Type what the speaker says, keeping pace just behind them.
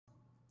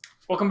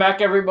Welcome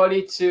back,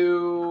 everybody,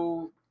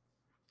 to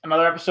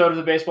another episode of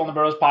the Baseball in the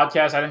Burrows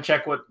podcast. I didn't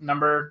check what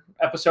number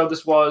episode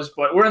this was,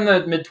 but we're in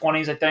the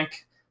mid-20s, I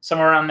think,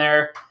 somewhere around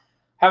there.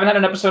 Haven't had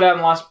an episode out in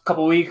the last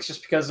couple of weeks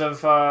just because of,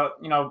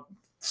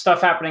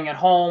 stuff happening at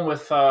home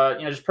with,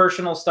 just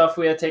personal stuff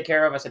we had to take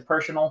care of. I said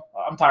personal.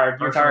 I'm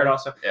tired. You're tired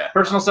also. Yeah.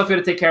 Personal stuff we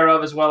had to take care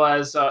of, as well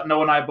as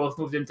Noah and I both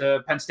moved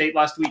into Penn State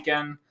last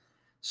weekend.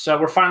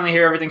 So we're finally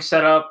here. Everything's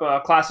set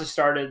up. Classes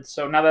started.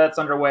 So now that that's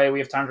underway, we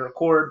have time to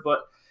record,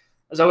 but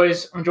as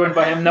always, I'm joined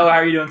by him. Noah, how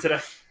are you doing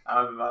today?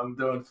 I'm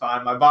doing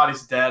fine. My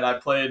body's dead. I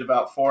played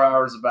about 4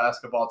 hours of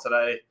basketball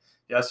today.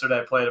 Yesterday,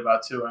 I played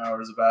about 2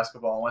 hours of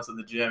basketball. I went to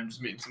the gym,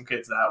 just meeting some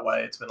kids that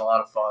way. It's been a lot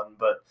of fun,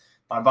 but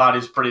my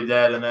body's pretty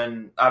dead. And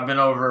then I've been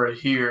over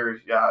here.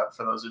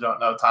 For those who don't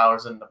know,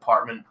 Tyler's in an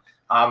apartment.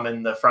 I'm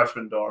in the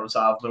freshman dorm, so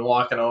I've been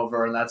walking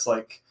over, and that's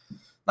like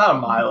not a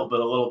mile, but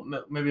a little,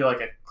 maybe like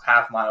a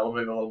half mile,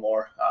 maybe a little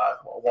more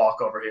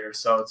walk over here.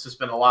 So it's just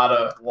been a lot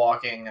of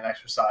walking and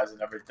exercise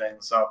and everything.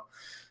 So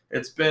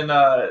it's been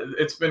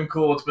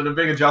cool. It's been a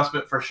big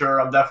adjustment for sure.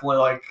 I'm definitely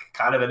like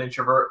kind of an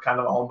introvert, kind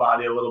of a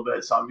homebody a little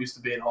bit. So I'm used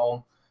to being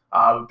home.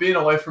 Being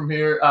away from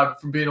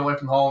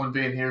from home and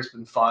being here has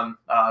been fun.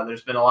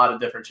 There's been a lot of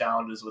different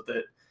challenges with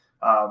it.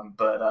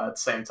 But at the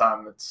same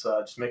time, it's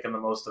just making the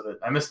most of it.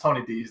 I miss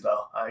Tony D's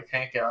though. I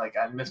can't get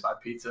I miss my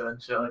pizza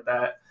and shit like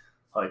that.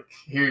 Like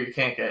here, you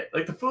can't get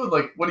like the food.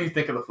 Like, what do you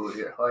think of the food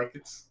here? Like,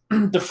 it's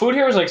the food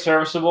here was like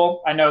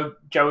serviceable. I know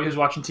Joey, who's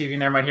watching TV in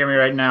there, might hear me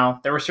right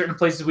now. There were certain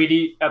places we'd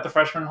eat at the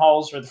freshman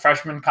halls or the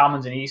freshman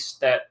commons and East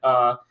that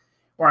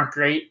weren't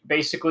great.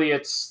 Basically,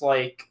 it's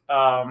like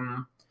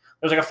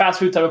there's like a fast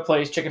food type of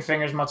place: chicken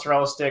fingers,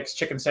 mozzarella sticks,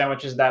 chicken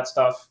sandwiches, that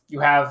stuff.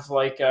 You have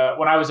like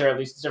when I was there, at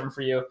least it's different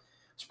for you.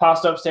 There's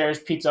pasta upstairs,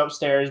 pizza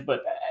upstairs,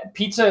 but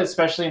pizza,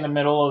 especially in the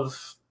middle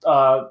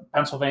of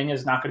Pennsylvania,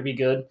 is not going to be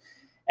good.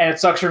 And it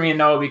sucks for me and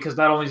Noah because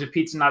not only is the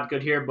pizza not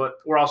good here, but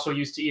we're also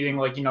used to eating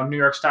like, New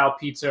York style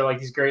pizza, like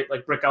these great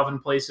like brick oven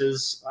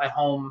places at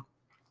home.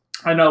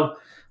 I know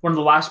one of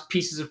the last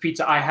pieces of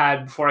pizza I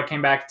had before I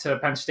came back to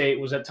Penn State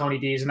was at Tony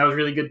D's, and that was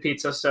really good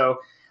pizza. So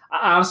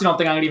I honestly don't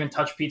think I'm going to even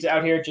touch pizza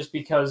out here just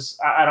because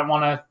I don't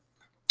want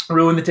to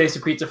ruin the taste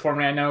of pizza for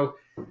me. I know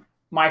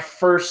my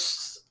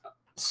first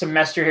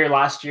semester here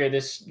last year,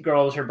 this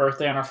girl, it was her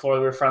birthday on our floor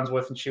that we were friends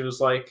with, and she was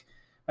like,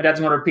 my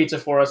dad's going to order pizza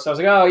for us. So I was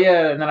like, oh,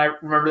 yeah. And then I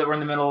remember that we're in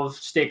the middle of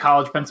State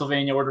College,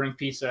 Pennsylvania, ordering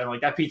pizza. And, like,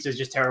 that pizza is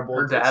just terrible.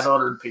 Her dad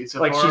ordered pizza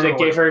like, for her?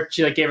 Gave her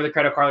the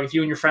credit card. Like, if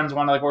you and your friends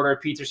want to, like, order a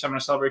pizza or something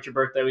to celebrate your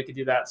birthday, we could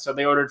do that. So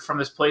they ordered from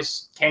this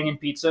place, Canyon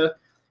Pizza,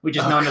 which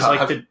is known as,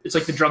 like,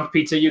 the drunk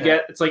pizza you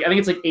get. It's like, I think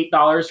it's like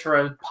 $8 for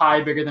a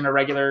pie bigger than a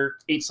regular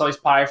 8-slice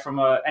pie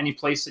from any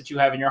place that you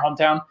have in your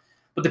hometown.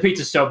 But the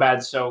pizza's so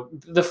bad. So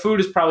the food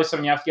is probably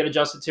something you have to get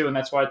adjusted to, and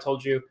that's why I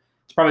told you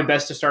it's probably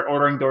best to start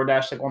ordering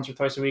DoorDash like once or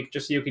twice a week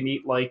just so you can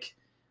eat like,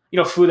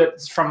 food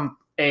that's from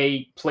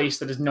a place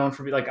that is known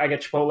for like I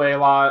get Chipotle a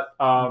lot.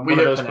 We one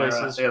hit of those Panera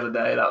places the other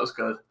day. That was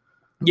good.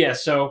 Yeah.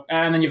 So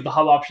and then you have the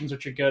hub options,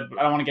 which are good, but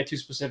I don't want to get too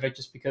specific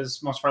just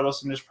because most of our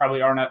listeners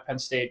probably aren't at Penn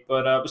State.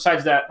 But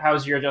besides that,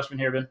 how's your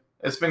adjustment here been?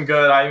 It's been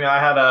good. I mean, I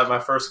had my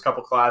first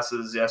couple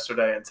classes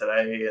yesterday and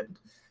today, and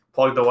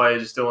plugged away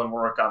just doing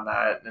work on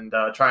that and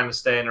trying to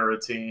stay in a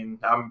routine.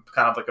 I'm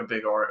kind of like a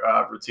big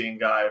routine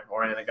guy,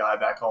 oriented guy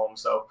back home.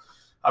 So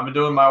I've been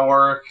doing my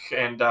work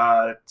and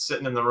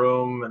sitting in the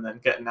room and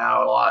then getting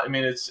out a lot. I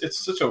mean, it's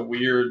such a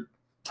weird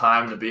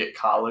time to be at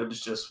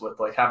college, just with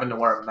like having to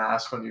wear a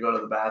mask when you go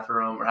to the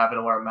bathroom or having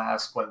to wear a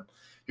mask when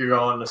you're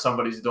going to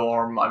somebody's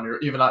dorm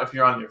even if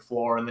you're on your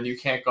floor, and then you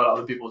can't go to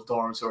other people's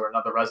dorms who are in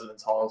other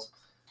residence halls.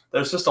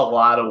 There's just a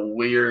lot of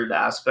weird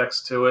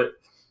aspects to it.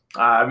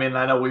 I mean,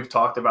 I know we've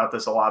talked about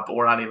this a lot, but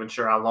we're not even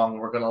sure how long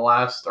we're going to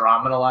last or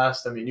I'm going to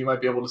last. I mean, you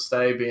might be able to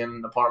stay being in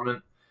an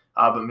apartment,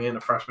 but me in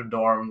the freshman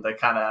dorm, they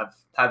kind of have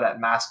had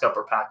that mask up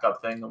or pack up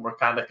thing, and we're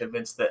kind of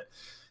convinced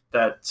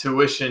that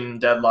tuition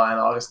deadline,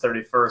 August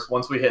 31st,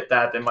 once we hit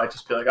that, they might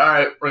just be like, all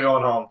right, we're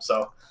going home.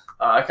 So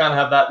I kind of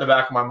have that in the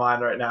back of my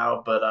mind right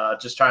now, but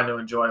just trying to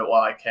enjoy it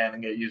while I can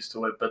and get used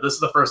to it. But this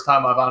is the first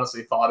time I've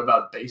honestly thought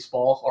about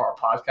baseball or our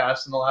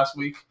podcast in the last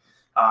week.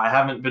 I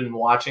haven't been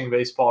watching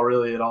baseball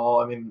really at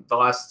all. I mean, the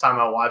last time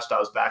I watched, I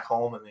was back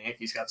home and the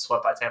Yankees got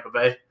swept by Tampa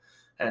Bay.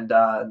 And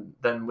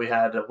then we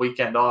had a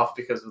weekend off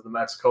because of the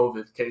Mets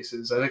COVID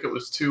cases. I think it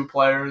was 2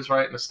 players,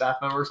 right, and a staff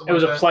member or something. It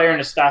was like a player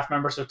and a staff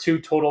member, so 2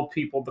 total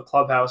people at the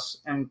clubhouse.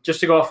 And just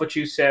to go off what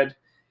you said,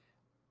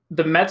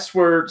 the Mets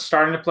were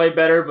starting to play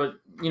better, but,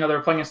 they were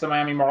playing against the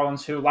Miami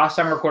Marlins, who last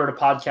time we recorded a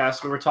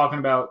podcast, we were talking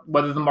about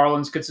whether the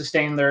Marlins could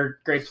sustain their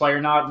great play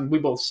or not. And we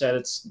both said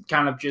it's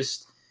kind of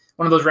just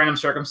one of those random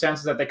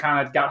circumstances that they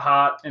kind of got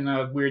hot in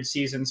a weird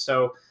season.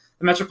 So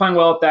the Mets are playing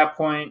well at that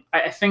point.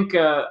 I think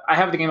I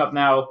have the game up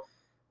now,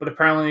 but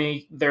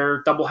apparently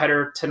they're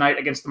doubleheader tonight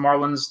against the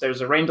Marlins.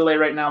 There's a rain delay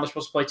right now. They're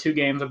supposed to play 2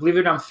 games. I believe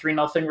they're down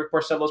 3-0. Rick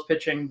Porcello's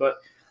pitching, but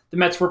the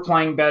Mets were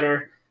playing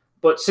better.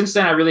 But since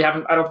then,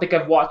 I don't think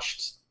I've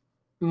watched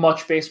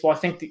much baseball. I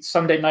think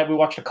Sunday night we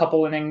watched a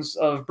couple innings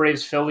of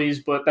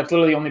Braves-Phillies, but that's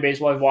literally the only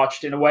baseball I've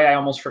watched. In a way, I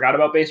almost forgot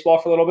about baseball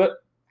for a little bit.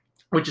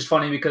 which is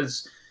funny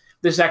because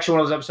this is actually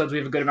one of those episodes we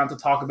have a good amount to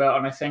talk about,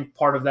 and I think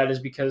part of that is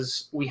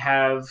because we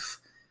have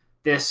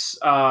this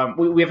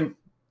we haven't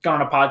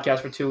gone on a podcast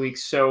for 2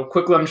 weeks. So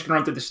quickly, I'm just going to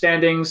run through the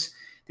standings.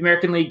 The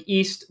American League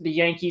East, the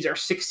Yankees are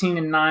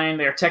 16-9.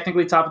 They are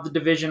technically top of the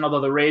division, although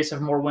the Rays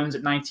have more wins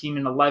at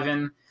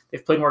 19-11.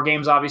 They've played more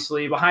games,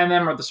 obviously. Behind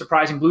them are the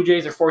surprising Blue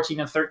Jays. They're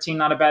 14-13,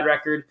 not a bad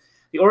record.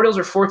 The Orioles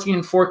are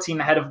 14-14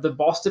 ahead of the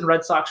Boston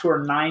Red Sox, who are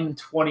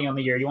 9-20 on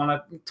the year. You want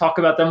to talk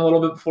about them a little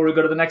bit before we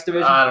go to the next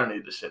division? I don't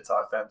need to shit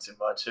talk them too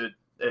much.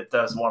 It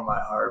does warm my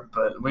heart,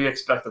 but we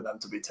expected them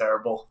to be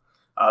terrible.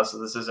 So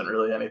this isn't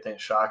really anything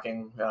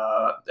shocking.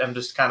 I'm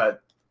just kind of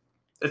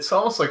 – it's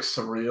almost like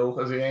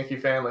surreal as a Yankee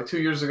fan. Like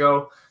 2 years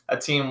ago, that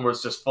team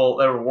was just full –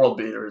 they were world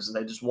beaters, and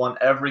they just won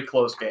every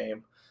close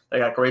game. They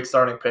got great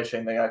starting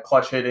pitching. They got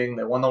clutch hitting.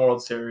 They won the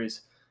World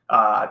Series.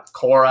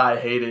 Cora I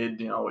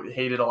hated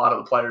a lot of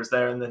the players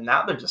there. And then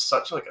now they're just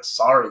such like a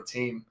sorry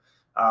team.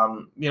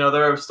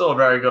 They're still a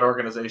very good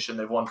organization.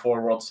 They've won 4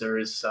 World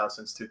Series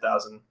since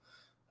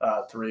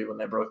 2003 when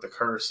they broke the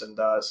curse. And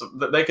so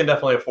they can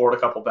definitely afford a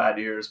couple bad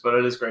years, but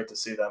it is great to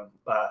see them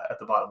at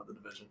the bottom of the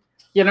division.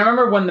 Yeah, and I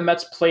remember when the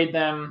Mets played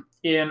them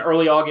in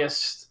early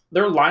August,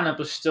 their lineup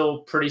was still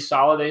pretty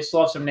solid. They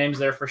still have some names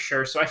there for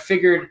sure. So I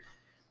figured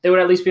they would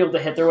at least be able to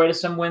hit their way to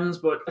some wins,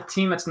 but a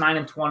team that's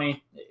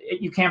 9-20,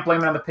 you can't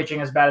blame it on the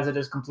pitching as bad as it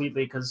is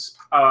completely because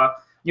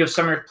you have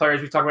some of your players.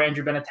 We talked about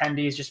Andrew Benintendi.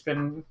 He's just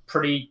been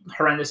pretty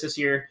horrendous this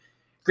year.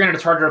 Granted,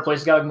 it's hard to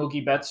replace a guy like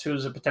Mookie Betts,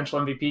 who's a potential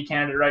MVP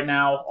candidate right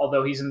now,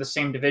 although he's in the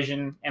same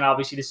division and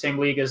obviously the same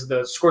league as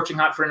the scorching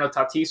hot Fernando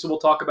Tatis, who we'll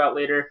talk about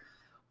later.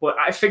 But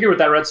I figured with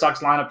that Red Sox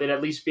lineup, they'd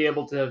at least be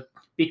able to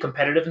be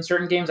competitive in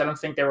certain games. I don't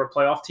think they were a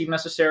playoff team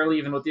necessarily,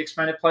 even with the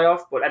expanded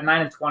playoff. But at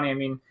 9-20, I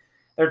mean,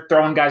 they're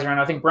throwing guys around.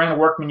 I think Brandon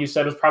Workman, you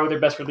said, was probably their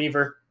best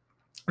reliever,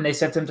 and they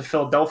sent him to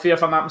Philadelphia,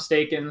 if I'm not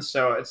mistaken.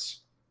 So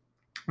it's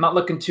not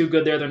looking too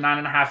good there. They're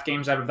 9.5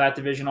 games out of that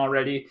division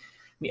already.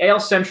 The AL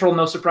Central,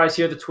 no surprise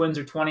here. The Twins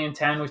are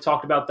 20-10. We've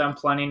talked about them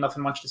plenty.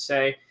 Nothing much to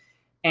say.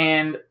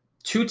 And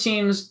 2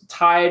 teams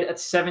tied at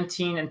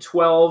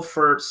 17-12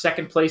 for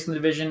second place in the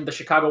division, the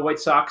Chicago White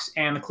Sox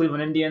and the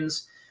Cleveland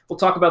Indians. We'll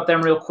talk about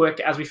them real quick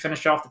as we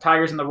finish off. The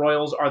Tigers and the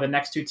Royals are the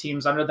next 2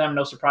 teams under them.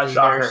 No surprises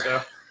there.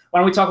 So why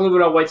don't we talk a little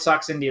bit about White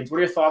Sox Indians? What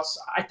are your thoughts?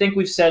 I think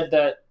we've said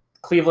that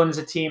Cleveland is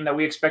a team that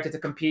we expected to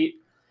compete.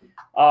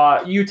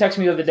 You texted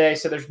me the other day,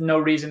 said there's no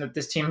reason that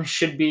this team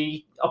should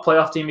be a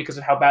playoff team because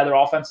of how bad their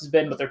offense has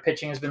been, but their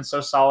pitching has been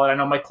so solid. I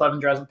know Mike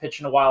Clevenger hasn't pitched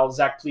in a while.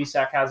 Zach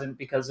Plesac hasn't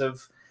because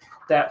of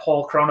that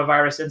whole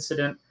coronavirus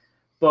incident.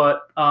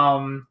 But,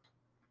 Shane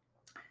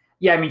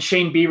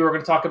Bieber, we're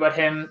going to talk about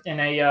him in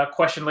a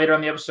question later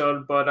on the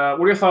episode. But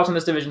what are your thoughts on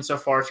this division so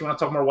far? If you want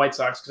to talk more White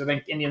Sox, because I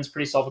think Indians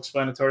pretty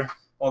self-explanatory.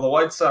 Well, the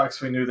White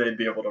Sox, we knew they'd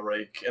be able to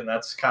rake, and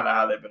that's kind of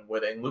how they've been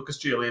winning. Lucas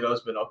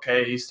Giolito's been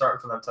okay. He's starting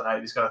for them tonight.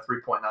 He's got a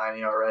 3.9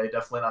 ERA.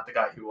 Definitely not the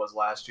guy he was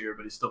last year,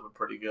 but he's still been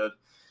pretty good.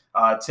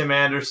 Tim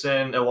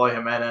Anderson, Eloy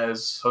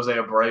Jimenez, Jose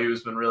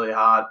Abreu's been really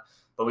hot.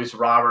 Luis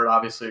Robert,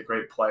 obviously a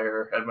great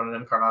player. Edwin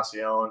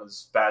Encarnacion,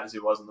 as bad as he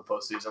was in the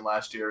postseason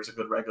last year, is a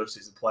good regular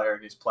season player,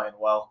 and he's playing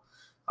well.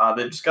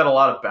 They just got a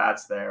lot of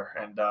bats there.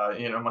 And,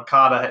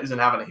 Makata isn't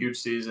having a huge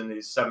season.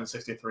 He's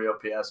 763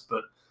 OPS,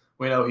 but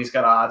we know he's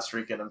got a hot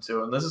streak in him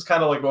too. And this is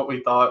kind of like what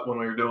we thought when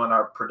we were doing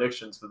our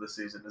predictions for the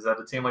season, is that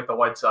a team like the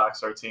White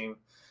Sox, our team,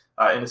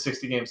 in a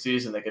 60-game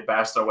season, they could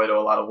bash their way to a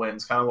lot of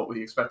wins, kind of what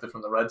we expected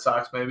from the Red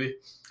Sox maybe.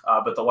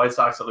 But the White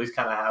Sox at least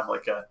kind of have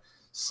like a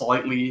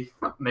slightly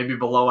maybe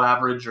below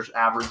average or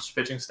average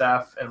pitching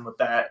staff. And with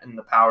that and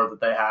the power that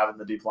they have and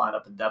the deep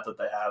lineup and depth that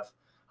they have,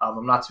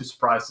 I'm not too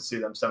surprised to see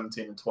them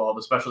 17-12,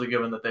 especially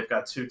given that they've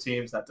got 2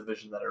 teams in that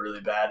division that are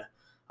really bad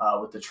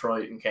with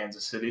Detroit and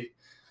Kansas City.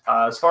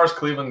 As far as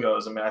Cleveland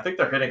goes, I think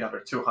they're hitting under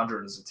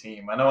 200 as a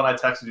team. I know when I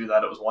texted you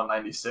that it was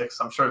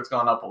 196. I'm sure it's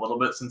gone up a little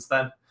bit since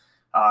then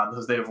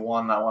because they've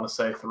won, I want to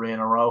say, 3 in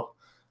a row.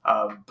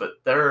 But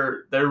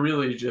they're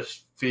really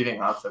just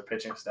feeding off their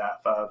pitching staff.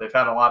 They've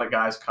had a lot of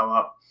guys come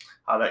up.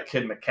 That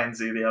kid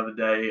McKenzie the other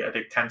day, I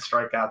think 10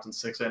 strikeouts in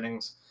 6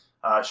 innings.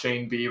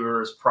 Shane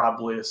Bieber is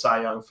probably a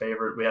Cy Young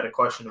favorite. We had a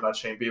question about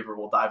Shane Bieber.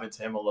 We'll dive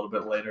into him a little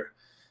bit later.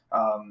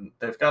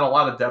 They've got a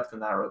lot of depth in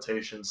that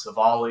rotation.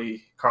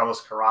 Savali,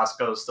 Carlos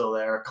Carrasco is still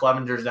there.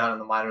 Clevenger's down in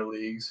the minor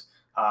leagues.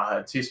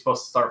 He's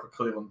supposed to start for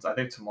Cleveland, I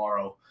think,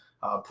 tomorrow.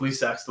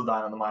 Plesac's still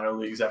down in the minor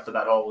leagues after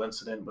that whole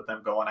incident with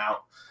them going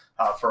out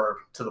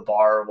to the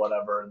bar or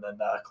whatever, and then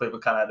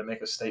Cleveland kind of had to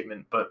make a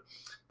statement. But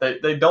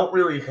they don't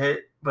really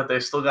hit, but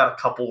they've still got a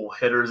couple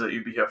hitters that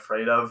you'd be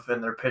afraid of,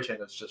 and their pitching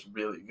is just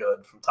really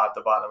good from top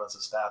to bottom as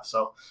a staff.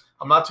 So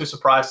I'm not too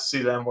surprised to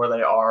see them where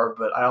they are,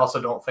 but I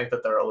also don't think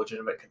that they're a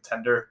legitimate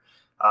contender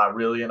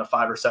really in a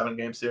 5 or 7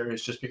 game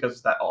series, just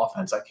because that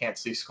offense I can't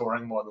see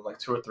scoring more than like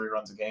 2 or 3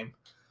 runs a game.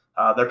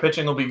 Their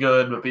pitching will be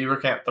good, but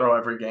Bieber can't throw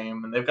every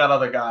game, and they've got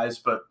other guys,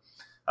 but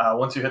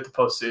once you hit the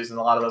postseason,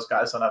 a lot of those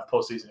guys don't have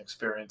postseason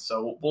experience.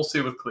 So we'll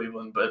see with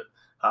Cleveland, but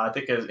I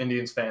think as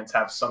Indians fans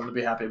have something to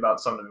be happy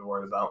about, something to be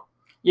worried about.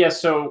 Yeah,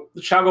 so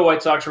the Chicago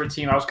White Sox were a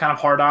team I was kind of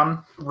hard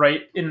on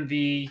right in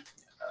the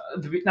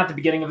not the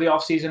beginning of the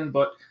offseason,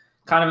 but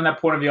kind of in that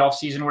point of the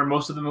offseason where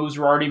most of the moves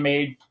were already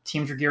made.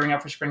 Teams were gearing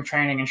up for spring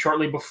training, and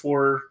shortly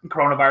before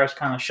coronavirus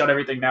kind of shut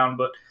everything down.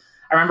 But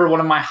I remember one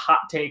of my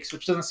hot takes,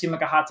 which doesn't seem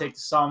like a hot take to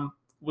some,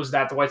 was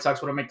that the White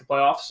Sox wouldn't make the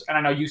playoffs. And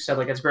I know you said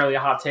like it's barely a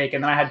hot take,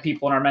 and then I had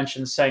people in our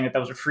mentions saying that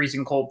was a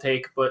freezing cold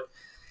take, but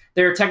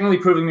they're technically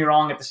proving me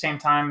wrong at the same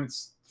time.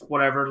 It's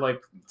whatever,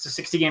 like it's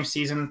a 60-game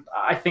season.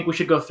 I think we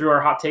should go through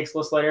our hot takes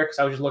list later because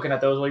I was just looking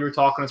at those while you were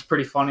talking. It's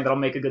pretty funny. That'll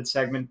make a good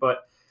segment,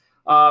 but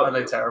are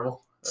they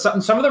terrible?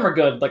 Some of them are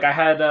good. Like I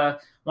had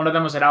one of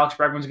them was that Alex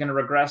Bregman's going to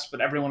regress,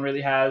 but everyone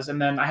really has.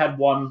 And then I had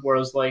one where it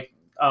was like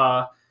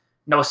Noah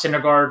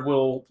Syndergaard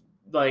will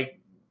like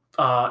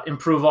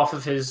improve off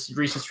of his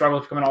recent struggle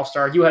to become an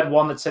all-star. You had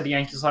one that said the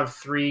Yankees will have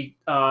 3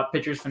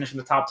 pitchers finish in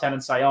the top 10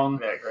 in Cy Young.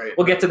 Yeah, great.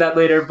 We'll get to that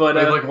later, but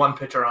we have like one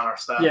pitcher on our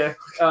staff. Yeah,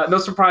 no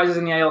surprises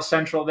in the AL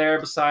Central there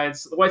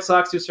besides the White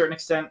Sox to a certain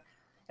extent.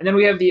 And then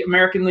we have the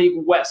American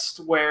League West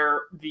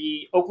where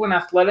the Oakland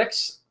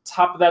Athletics,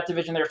 top of that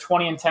division, they're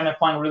 20-10. They're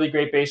playing really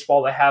great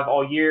baseball. They have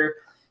all year.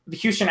 The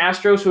Houston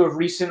Astros, who have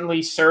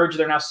recently surged,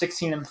 they're now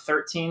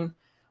 16-13.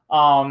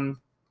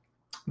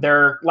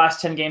 Their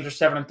last 10 games are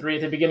 7-3.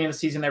 At the beginning of the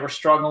season, they were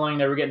struggling.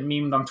 They were getting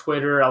memed on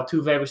Twitter.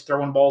 Altuve was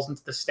throwing balls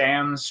into the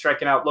stands,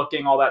 striking out,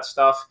 looking, all that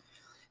stuff.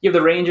 You have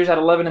the Rangers at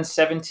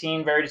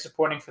 11-17, very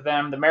disappointing for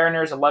them. The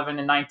Mariners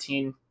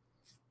 11-19,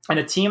 and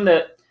a team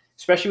that,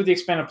 especially with the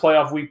expanded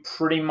playoff, we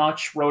pretty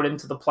much rode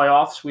into the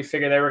playoffs. We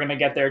figured they were going to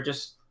get there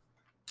just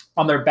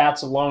on their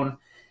bats alone.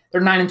 They're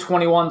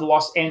 9-21, the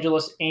Los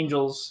Angeles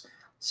Angels.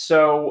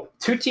 So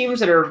 2 teams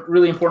that are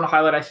really important to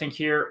highlight, I think,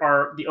 here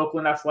are the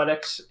Oakland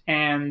Athletics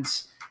and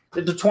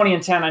the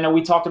 20-10. I know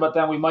we talked about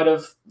them. We might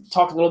have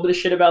talked a little bit of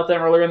shit about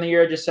them earlier in the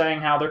year, just saying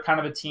how they're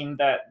kind of a team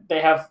that they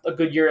have a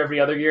good year every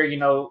other year. You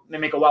know, they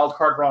make a wild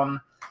card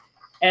run.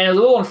 And it was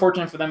a little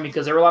unfortunate for them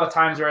because there were a lot of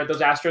times where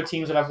those Astro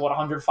teams that have,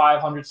 105,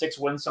 106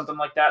 wins, something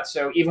like that.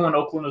 So even when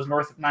Oakland was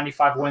north of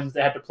 95 wins,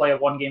 they had to play a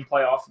 1-game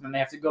playoff, and then they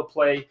have to go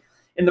play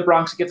in the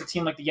Bronx against a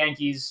team like the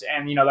Yankees,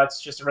 and, you know,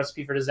 that's just a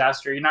recipe for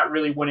disaster. You're not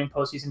really winning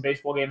postseason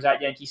baseball games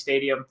at Yankee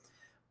Stadium.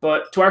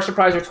 But to our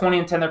surprise, they're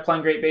 20-10. They're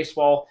playing great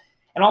baseball.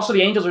 And also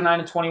the Angels are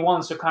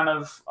 9-21, so kind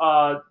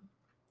of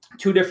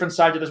 2 different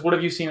sides of this. What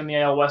have you seen in the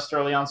AL West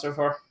early on so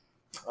far?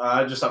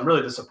 I'm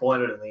really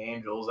disappointed in the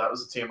Angels. That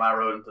was the team I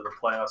rode into the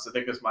playoffs. I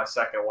think it was my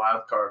second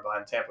wild card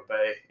behind Tampa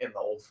Bay in the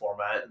old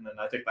format, and then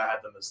I think I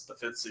had them as the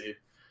 5th seed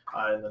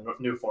in the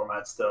new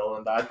format still.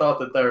 And I thought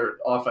that their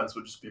offense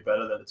would just be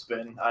better than it's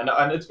been. I know,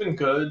 and it's been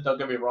good. Don't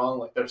get me wrong.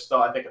 Like they're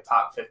still, I think, a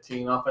top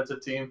 15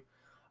 offensive team.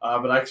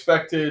 But I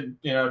expected,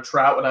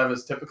 Trout would have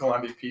his typical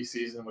MVP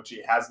season, which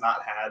he has not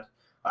had.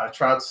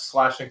 Trout's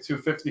slashing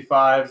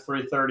 255,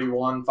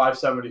 331,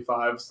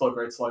 575, still a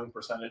great slugging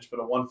percentage, but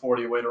a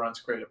 140 weighted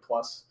runs created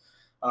plus.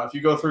 If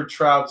you go through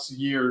Trout's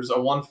years, a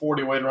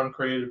 140 weighted run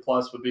created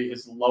plus would be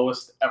his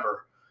lowest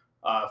ever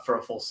for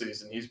a full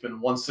season. He's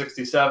been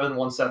 167,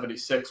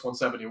 176,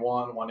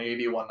 171,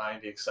 180,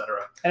 190,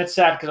 etc. And it's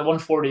sad because a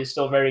 140 is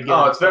still very good.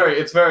 Oh, it's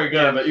very good,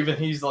 yeah. But even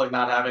he's like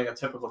not having a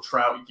typical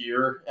Trout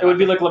year. It would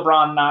be like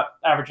LeBron not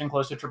averaging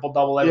close to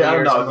triple-double every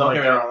year. Yeah, don't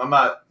get me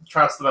wrong.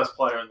 Trout's the best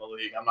player in the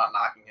league. I'm not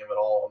knocking him at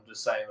all. I'm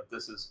just saying that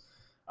this is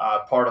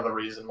part of the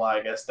reason why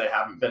I guess they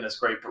haven't been as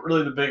great. But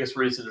really the biggest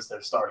reason is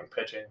their starting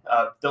pitching.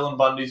 Dylan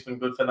Bundy's been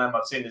good for them.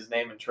 I've seen his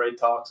name in trade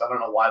talks. I don't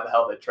know why the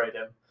hell they trade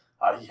him.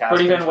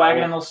 Pretty Van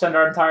Wagenen will send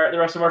the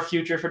rest of our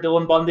future for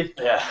Dylan Bundy.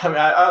 Yeah, I mean,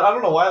 I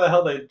don't know why the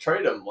hell they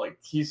trade him. Like,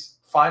 he's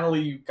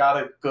finally got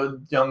a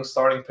good young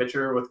starting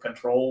pitcher with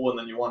control, and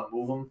then you want to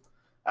move him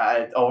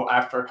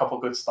after a couple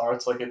good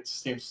starts. Like, it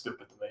seems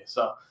stupid to me.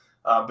 So,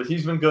 but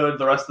he's been good.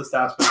 The rest of the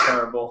staff's been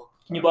terrible.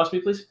 Can you bless me,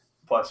 please?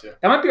 Bless you.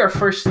 That might be our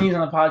first sneeze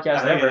on the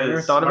podcast ever. You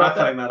ever thought about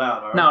that? Cutting that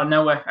out. Right?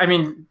 No way. I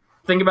mean,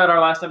 think about our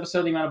last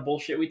episode, the amount of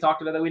bullshit we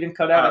talked about that we didn't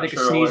cut out. I think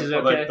a sneeze is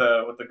okay.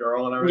 Like with the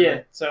girl and everything?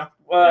 Yeah, so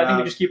I think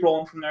we just keep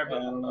rolling from there. But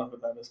I don't know who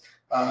that is.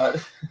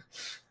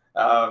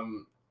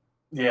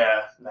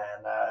 Yeah,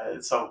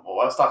 man. So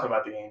I was talking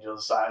about the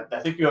Angels. I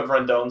think you have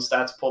Rendon's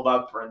stats pulled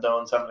up.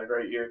 Rendon's having a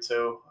great year,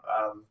 too.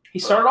 He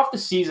started off the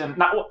season,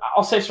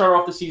 started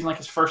off the season like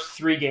his first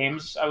 3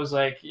 games. I was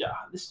like, yeah,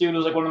 this dude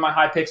was like one of my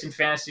high picks in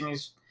fantasy, and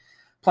he's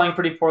playing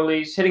pretty poorly.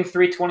 He's hitting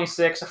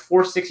 326, a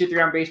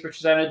 463 on base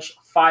percentage,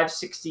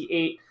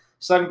 568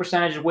 slugging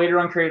percentage, weighted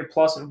run created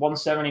plus at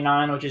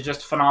 179, which is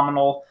just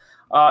phenomenal.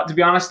 To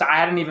be honest, I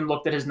hadn't even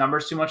looked at his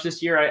numbers too much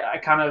this year. I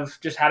kind of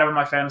just had him in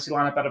my fantasy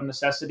lineup out of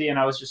necessity, and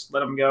I was just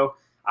let him go.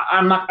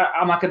 I'm not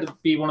going to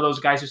be one of those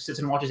guys who sits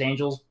and watches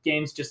Angels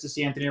games just to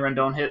see Anthony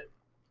Rendon hit.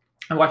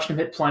 I watched him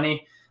hit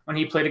plenty when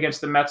he played against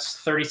the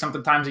Mets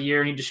 30-something times a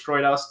year, and he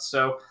destroyed us.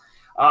 So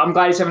I'm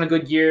glad he's having a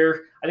good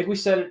year. I think we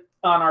said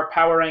on our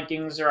power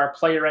rankings or our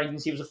player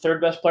rankings, he was the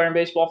 3rd best player in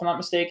baseball, if I'm not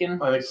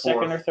mistaken. I think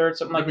 2nd or 3rd,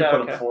 something like that.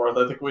 We put him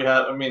 4th. I think we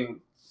had. I mean,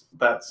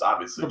 that's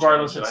obviously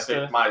regardless. I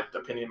think my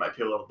opinion might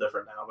be a little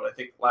different now, but I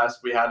think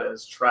last we had it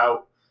as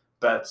Trout,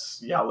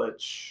 Betts,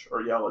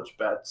 Yelich,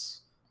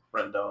 Betts,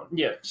 Rendon.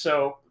 Yeah,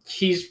 so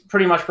he's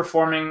pretty much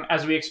performing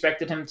as we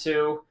expected him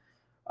to.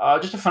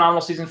 Just a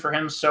phenomenal season for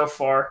him so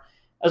far.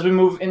 As we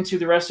move into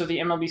the rest of the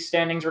MLB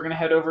standings, we're going to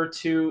head over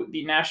to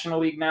the National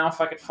League now,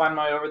 if I could find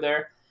my way over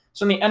there.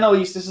 So in the NL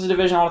East, this is a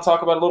division I want to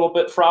talk about a little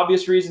bit for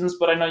obvious reasons,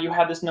 but I know you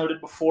had this noted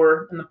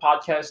before in the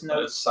podcast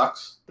notes. It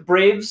sucks. The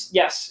Braves,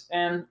 yes,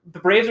 and the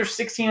Braves are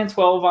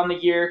 16-12 on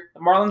the year. The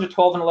Marlins are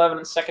 12-11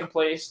 in second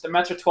place. The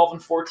Mets are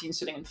 12-14,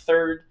 sitting in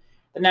third.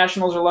 The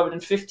Nationals are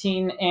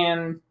 11-15,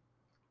 and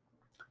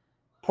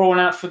pour one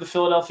out for the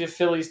Philadelphia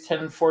Phillies,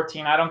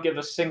 10-14. I don't give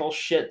a single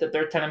shit that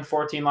they're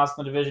 10-14 lost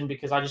in the division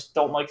because I just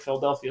don't like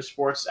Philadelphia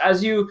sports.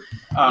 As you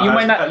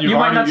might not see it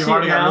now. You've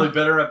already got really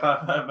bitter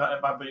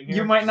about being here.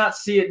 You might not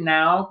see it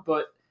now,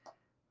 but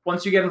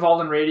once you get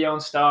involved in radio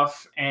and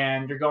stuff,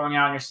 and you're going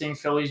out and you're seeing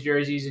Phillies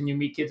jerseys, and you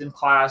meet kids in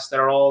class that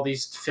are all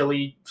these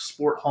Philly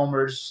sport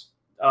homers.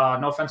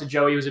 No offense to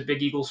Joey, who's a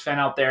big Eagles fan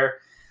out there.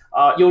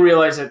 You'll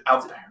realize that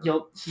out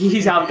there.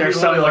 He's out there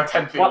somewhere. Like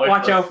 10 feet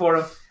Watch out for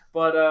him.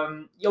 But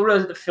you'll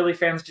realize that the Philly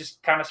fans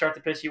just kind of start to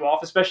piss you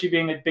off, especially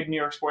being a big New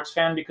York sports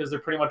fan, because they're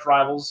pretty much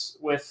rivals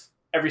with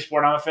every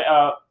sport.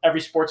 Every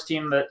sports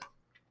team that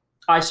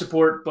I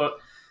support. But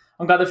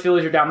I'm glad the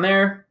Phillies are down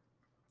there.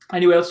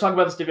 Anyway, let's talk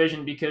about this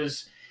division,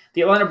 because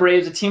the Atlanta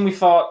Braves, a team we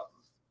thought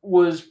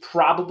was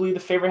probably the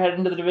favorite headed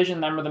into the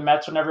division. Then were the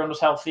Mets when everyone was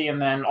healthy, and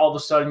then all of a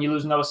sudden you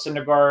lose Noah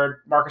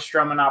Syndergaard, Marcus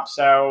Stroman opts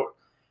out.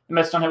 The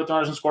Mets don't hit with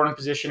runners in scoring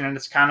position, and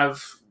it's kind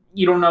of,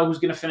 you don't know who's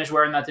going to finish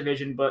where in that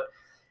division, but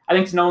I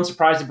think to no one's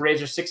surprise, the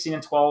Braves are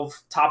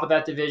 16-12, top of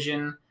that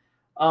division.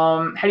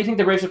 How do you think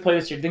the Braves will play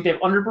this year? Do you think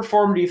they've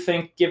underperformed? Do you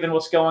think, given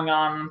what's going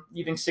on,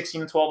 you think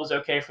 16-12 is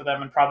okay for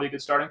them and probably a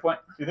good starting point?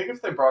 Do you think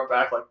if they brought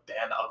back like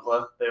Dan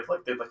Uggla,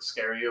 they'd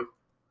scare you?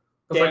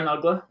 Dan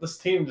Uggla? This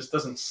team just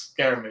doesn't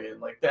scare me.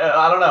 And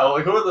I don't know.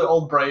 Who are the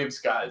old Braves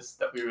guys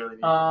that we really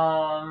need?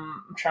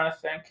 I'm trying to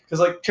think.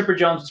 Because Chipper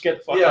Jones would scare the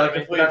fuck out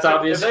of me. That's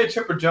obvious. If they had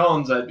Chipper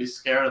Jones, I'd be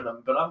scared of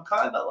them. But I'm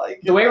kind of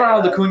the way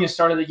Ronald Acuna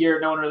started the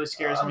year, no one really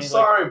scares me. I'm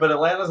sorry, but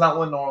Atlanta's not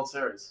winning the World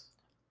Series.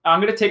 I'm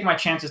going to take my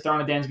chances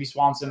throwing to Dansby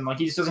Swanson.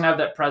 He just doesn't have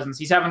that presence.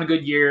 He's having a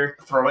good year.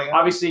 Throwing him?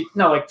 Obviously,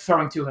 no,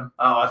 throwing to him.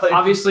 Oh, I thought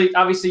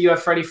Obviously, you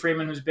have Freddie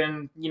Freeman, who's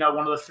been, one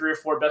of the 3 or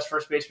 4 best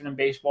first basemen in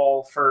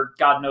baseball for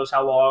God knows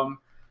how long.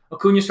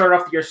 Acuna started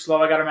off the year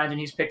slow. I got to imagine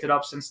he's picked it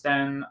up since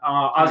then.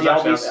 Ozzie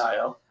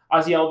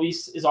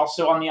Albies is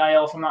also on the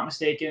IL, if I'm not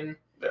mistaken.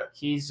 Yeah.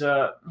 He was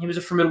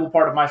a formidable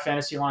part of my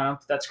fantasy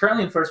lineup. That's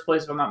currently in first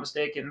place, if I'm not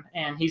mistaken.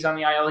 And he's on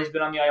the IL. He's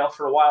been on the IL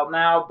for a while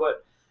now,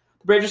 but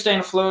the Braves are staying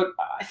afloat.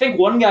 I think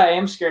one guy I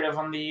am scared of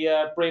on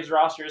the Braves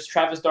roster is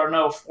Travis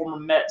d'Arnaud, former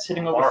Met,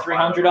 hitting over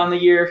 300 on the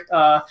year.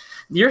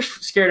 You're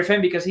scared of him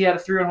because he had a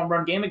 3-run home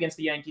run game against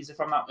the Yankees, if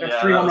I'm not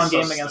 3-home run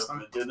game against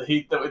them.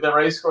 The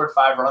Rays scored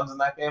 5 runs in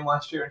that game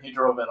last year, and he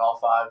drove in all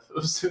 5. It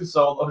was 2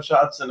 solo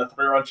shots and a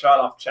 3-run shot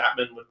off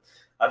Chapman with,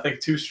 I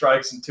think, 2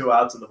 strikes and 2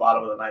 outs in the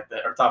bottom of the ninth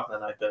or top of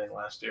the ninth inning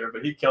last year.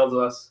 But he killed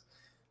us.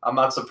 I'm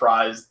not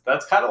surprised.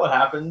 That's kind of what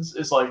happens.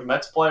 Is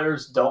Mets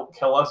players don't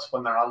kill us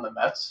when they're on the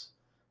Mets.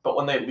 But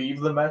when they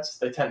leave the Mets,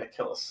 they tend to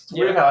kill us. It's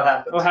weird how it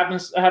happens. Well,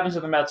 it happens to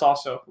the Mets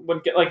also.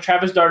 When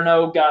Travis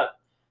d'Arnaud got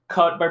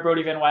cut by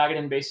Brodie Van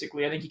Wagenen,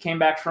 basically. I think he came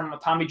back from a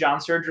Tommy John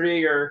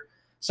surgery or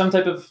some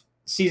type of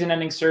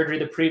season-ending surgery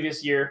the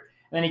previous year.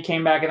 And then he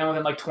came back, and then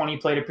within 20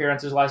 plate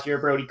appearances last year,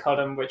 Brodie cut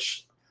him,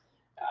 which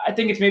I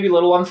think it's maybe a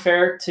little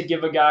unfair to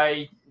give a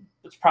guy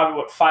it's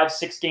probably,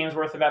 5-6 games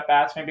worth of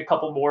at-bats, maybe a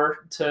couple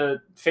more to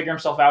figure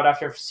himself out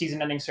after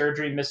season-ending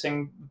surgery,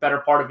 missing the better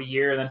part of a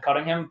year and then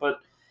cutting him. But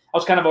I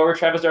was kind of over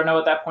Travis d'Arnaud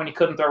at that point. He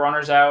couldn't throw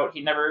runners out.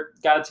 He never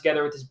got it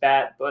together with his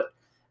bat. But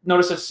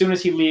notice as soon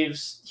as he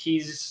leaves,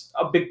 he's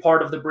a big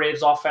part of the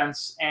Braves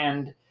offense.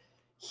 And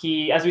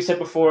he, as we said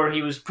before,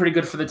 he was pretty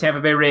good for the Tampa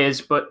Bay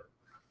Rays. But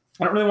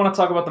I don't really want to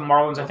talk about the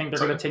Marlins. I think they're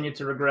going to continue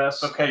to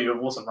regress. Okay, you have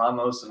Wilson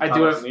Ramos and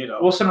Thomas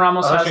Nido. Wilson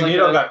Ramos has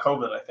Nido got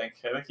COVID, I think.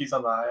 I think he's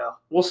on the IL.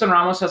 Wilson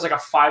Ramos has a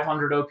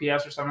 500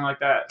 OPS or something like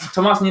that.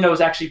 Tomas Nido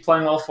was actually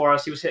playing well for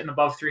us. He was hitting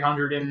above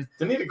 300 in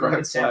Didn't he hit a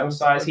grand slam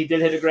size. He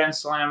did hit a grand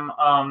slam.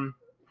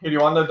 Hey, do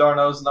you want the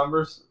d'Arnaud's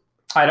numbers?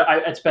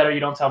 It's better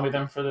you don't tell me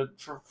them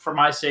for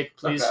my sake,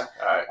 please. Okay,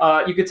 all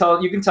right. You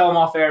can tell them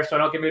off air, so I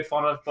don't get made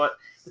fun of. But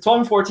the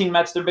 12-14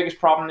 Mets, their biggest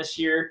problem this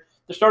year.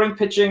 Their starting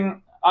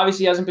pitching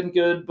obviously hasn't been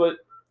good, but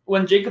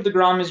when Jacob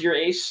deGrom is your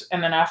ace,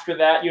 and then after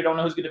that you don't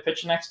know who's going to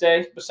pitch the next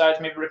day, besides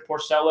maybe Rick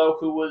Porcello,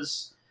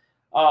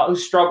 who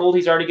struggled.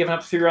 He's already given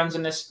up 3 runs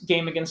in this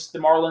game against the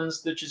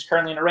Marlins, which is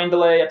currently in a rain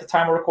delay at the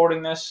time we're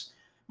recording this.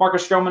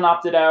 Marcus Stroman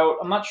opted out.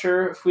 I'm not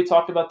sure if we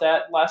talked about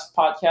that last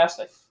podcast.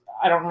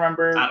 I don't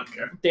remember. I don't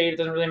care. Date, it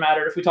doesn't really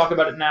matter. If we talk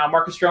about it now,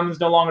 Marcus Stroman's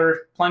no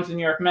longer playing for the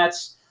New York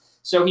Mets,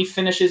 so he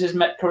finishes his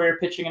Met career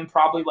pitching in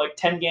probably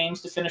 10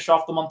 games to finish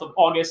off the month of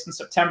August and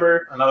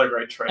September. Another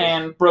great trade.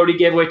 And Brodie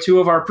gave away 2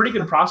 of our pretty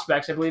good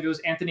prospects. I believe it was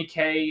Anthony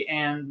Kay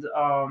and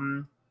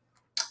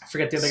I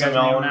forget the other guy's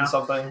name now.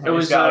 Something. It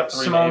was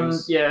Simone.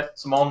 Names. Yeah,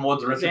 Simone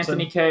Woods Richardson.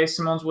 Anthony Kay,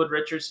 Simone Woods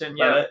Richardson.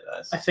 Yeah,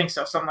 I think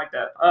so, something like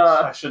that.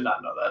 I should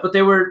not know that. But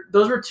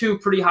those were 2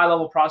 pretty high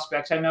level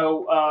prospects. I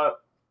know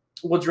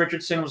Woods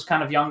Richardson was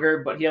kind of younger,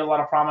 but he had a lot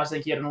of promise. I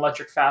think he had an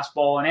electric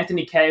fastball. And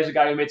Anthony Kay is a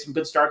guy who made some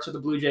good starts with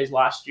the Blue Jays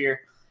last year.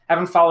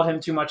 Haven't followed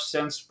him too much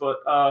since, but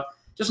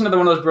just another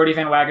one of those Brody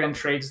Van Wagenen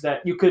trades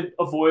that you could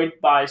avoid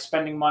by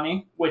spending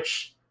money,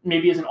 which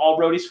maybe isn't all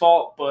Brody's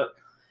fault, but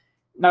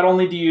not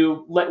only do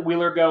you let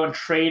Wheeler go and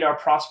trade our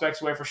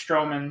prospects away for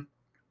Stroman,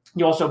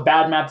 you also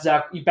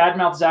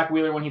badmouth Zach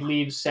Wheeler when he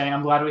leaves, saying,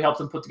 I'm glad we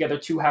helped him put together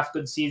 2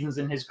 half-good seasons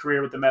in his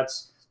career with the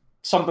Mets.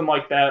 Something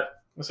like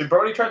that. See,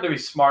 Brody tried to be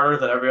smarter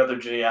than every other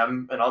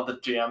GM, and all the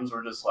GMs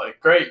were just like,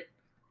 great,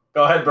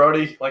 go ahead,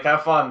 Brody. Like,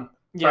 have fun.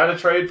 Try to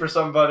trade for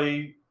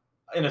somebody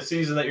in a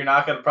season that you're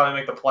not going to probably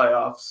make the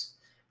playoffs.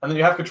 And then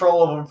you have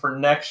control of them for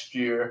next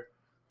year.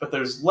 But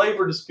there's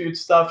labor dispute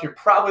stuff. You're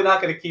probably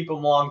not going to keep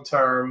him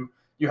long-term.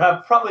 You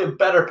have probably a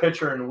better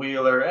pitcher in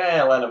Wheeler.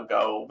 Let him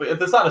go. But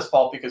it's not his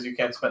fault because you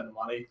can't spend the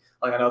money.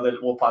 Like, I know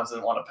that Wilpons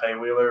didn't want to pay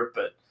Wheeler,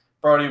 but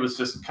Brody was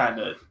just kind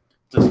of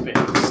just being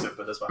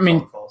stupid as my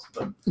calls.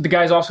 But the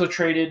guys also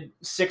traded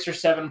 6 or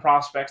 7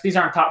 prospects. These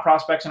aren't top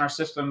prospects in our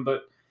system,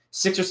 but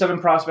 6 or 7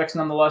 prospects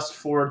nonetheless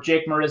for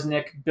Jake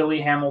Marisnick,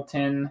 Billy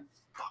Hamilton,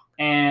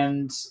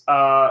 and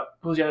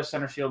who's the other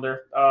center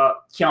fielder?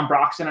 Keon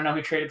Broxton, I know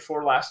he traded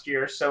for last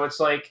year. So it's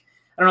like,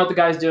 I don't know what the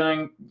guy's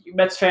doing.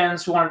 Mets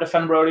fans who want to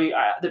defend Brody,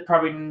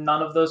 probably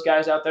none of those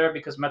guys out there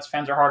because Mets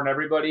fans are hard on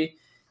everybody.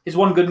 His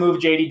one good move,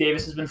 J.D.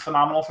 Davis, has been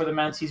phenomenal for the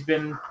Mets. He's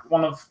been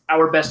one of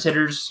our best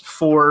hitters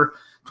for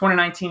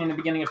 2019 and the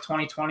beginning of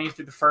 2020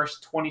 through the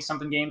first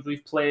 20-something games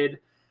we've played.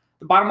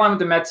 The bottom line with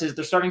the Mets is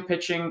their starting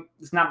pitching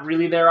is not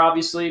really there,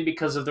 obviously,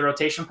 because of the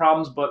rotation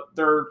problems, but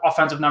their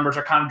offensive numbers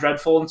are kind of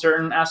dreadful in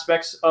certain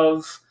aspects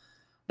of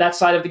that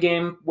side of the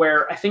game,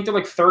 where I think they're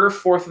like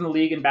 3rd or 4th in the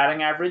league in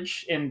batting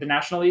average in the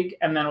National League,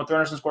 and then with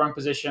runners in scoring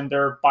position,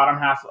 they're bottom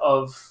half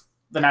of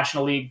the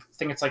National League. I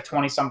think it's like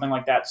 20-something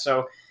like that.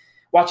 So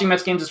watching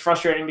Mets games is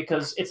frustrating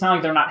because it's not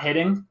like they're not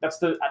hitting. That's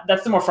the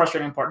more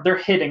frustrating part. They're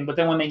hitting, but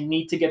then when they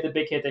need to get the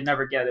big hit, they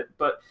never get it.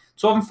 But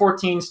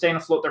 12-14, staying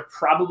afloat. They're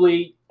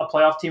probably a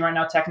playoff team right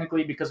now,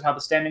 technically, because of how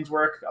the standings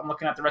work. I'm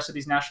looking at the rest of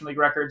these National League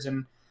records,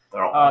 and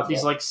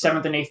these like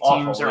 7th and 8th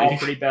teams are all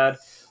pretty bad.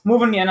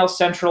 Moving to the NL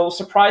Central,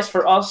 surprise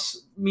for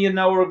us. Me and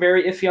Noah were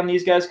very iffy on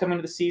these guys coming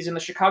into the season. The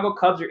Chicago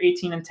Cubs are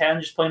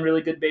 18-10, just playing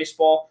really good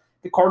baseball.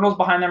 The Cardinals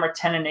behind them are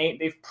 10-8.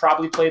 They've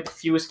probably played the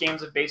fewest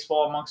games of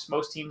baseball amongst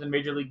most teams in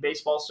Major League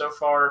Baseball so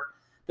far.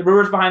 The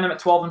Brewers behind them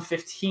at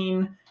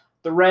 12-15.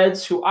 The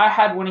Reds, who I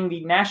had winning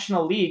the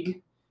National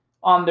League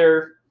on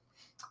their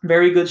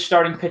very good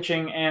starting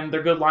pitching and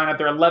their good lineup,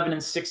 they're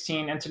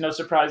 11-16. And to no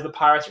surprise, the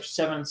Pirates are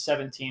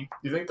 7-17.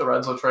 You think the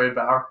Reds will trade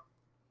Bauer?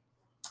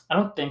 I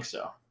don't think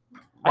so.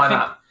 Why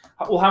not?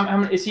 Well,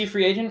 how is he a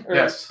free agent? Or?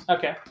 Yes.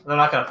 Okay. They're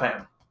not going to pay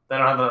him. They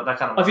don't have that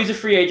kind of money. If he's a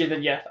free agent,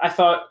 then yeah. I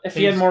thought if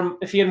he had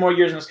more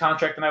years in his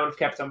contract, then I would have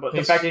kept him. But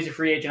the fact that he's a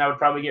free agent, I would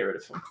probably get rid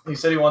of him. He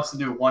said he wants to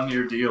do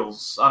 1-year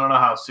deals. I don't know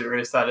how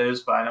serious that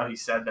is, but I know he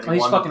said that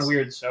he's fucking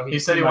weird. So he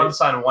said he wanted to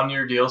sign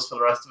 1-year deals for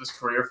the rest of his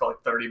career for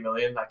like $30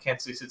 million. I can't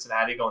see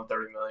Cincinnati going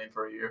 $30 million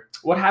for a year.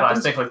 What happens? But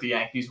I think like the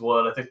Yankees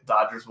would. I think the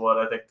Dodgers would.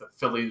 I think the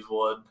Phillies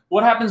would.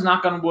 What happens?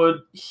 Knock on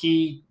wood.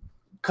 He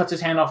cuts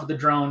his hand off with the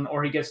drone,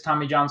 or he gets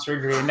Tommy John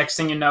surgery. And next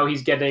thing you know,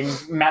 he's getting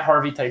Matt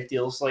Harvey type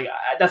deals. Like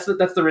that's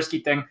the risky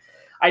thing.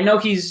 I know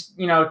he's,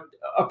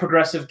 a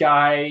progressive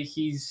guy.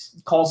 He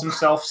calls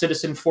himself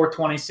Citizen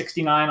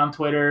 42069 on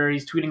Twitter.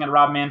 He's tweeting at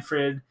Rob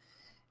Manfred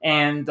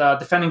and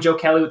defending Joe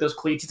Kelly with those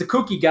cleats. He's a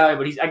kooky guy,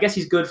 but I guess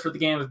he's good for the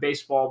game of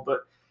baseball.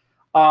 But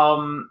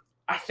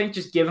I think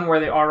just given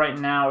where they are right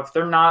now, if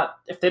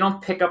they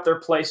don't pick up their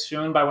play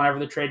soon by whenever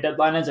the trade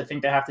deadline is, I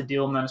think they have to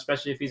deal him then,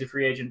 especially if he's a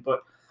free agent.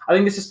 But I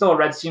think this is still a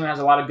Reds team that has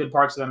a lot of good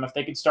parts of them. If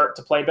they could start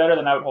to play better,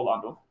 then I would hold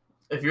on to him.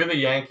 If you're the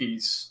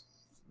Yankees,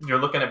 you're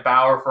looking at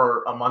Bauer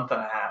for a month and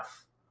a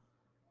half.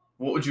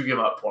 What would you give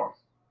up for him?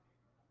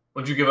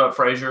 Would you give up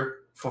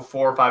Frazier for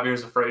 4 or 5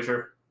 years of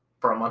Frazier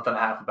for a month and a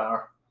half of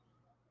Bauer?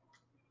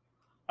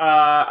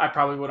 I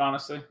probably would,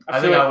 honestly.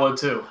 I think I would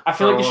too. I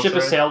feel like the ship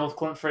has sailed with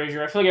Clint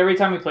Frazier. I feel like every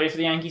time he plays for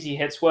the Yankees, he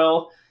hits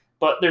well,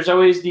 but there's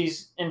always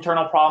these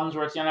internal problems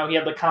where it's, he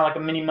had like kind of like a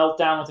mini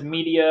meltdown with the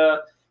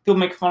media. People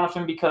make fun of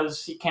him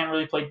because he can't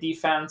really play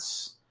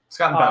defense. He's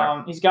gotten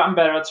better. He's gotten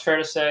better, that's fair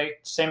to say.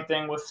 Same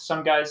thing with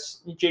some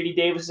guys. J.D.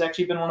 Davis has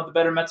actually been one of the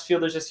better Mets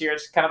fielders this year.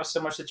 It's kind of a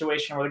similar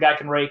situation where the guy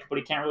can rake, but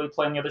he can't really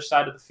play on the other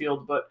side of the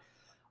field. But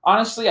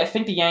honestly, I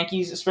think the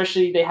Yankees,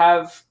 especially, they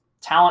have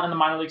talent in the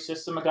minor league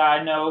system. A guy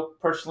I know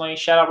personally,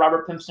 shout out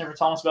Robert Pimpsner for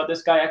telling us about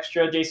this guy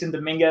extra, Jason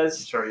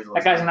Dominguez. Sure,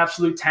 that guy's an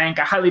absolute tank.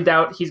 I highly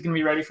doubt he's going to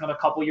be ready for another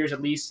couple years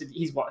at least.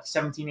 He's,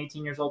 17,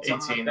 18 years old?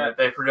 18. Like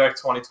they project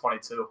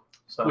 2022.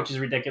 So which is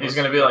ridiculous. He's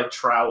going to be like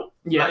Trout.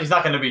 Yeah. He's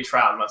not going to be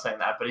Trout, I'm not saying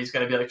that, but he's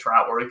going to be like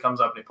Trout where he comes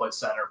up and he plays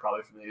center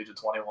probably from the age of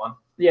 21.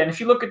 Yeah, and if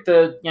you look at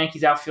the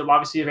Yankees outfield,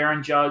 obviously you have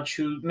Aaron Judge,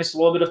 who missed a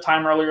little bit of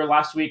time earlier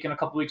last week and a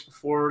couple weeks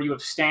before. You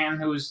have Stanton,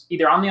 who's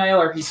either on the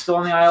IL or he's still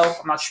on the IL.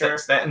 I'm not sure.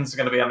 Stanton's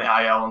going to be on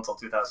the IL until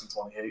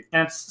 2028.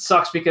 And it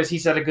sucks because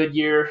he's had a good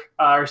year,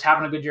 or he's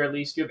having a good year at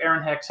least. You have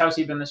Aaron Hicks. How's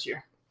he been this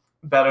year?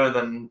 better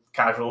than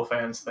casual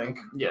fans think.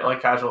 Yeah.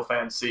 Like casual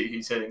fans see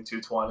he's hitting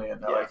 220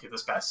 and they're like,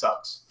 this guy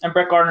sucks. And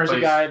Brett Gardner's But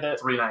a guy that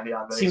 390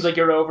 on base. seems like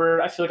you're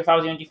over. I feel like if I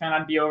was a Yankee fan,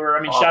 I'd be over.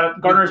 I mean,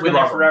 Gardner's been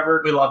there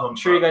forever. We love him. I'm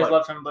sure you guys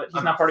love him, but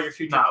he's not part of your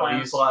future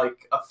plans. He's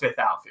like a fifth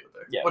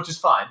outfielder, which is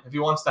fine. If he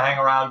wants to hang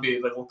around,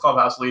 be like a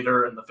clubhouse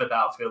leader and the fifth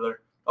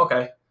outfielder,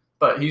 okay.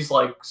 But he's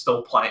like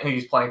still playing.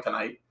 He's playing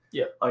tonight.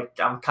 Yeah. Like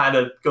I'm kind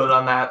of good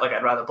on that. Like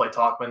I'd rather play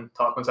Tauchman.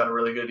 Tauchman's had a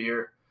really good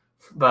year.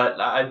 But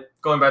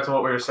going back to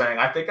what we were saying,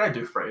 I think I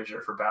do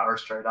Frazier for Bauer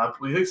straight up.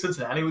 Do you think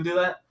Cincinnati would do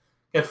that?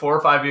 Get 4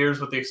 or 5 years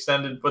with the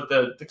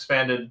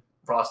expanded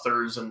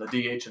rosters and the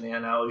DH and the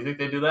NL. You think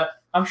they do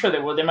that? I'm sure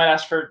they would. They might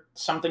ask for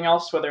something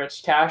else, whether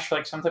it's cash,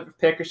 like some type of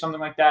pick or something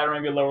like that, or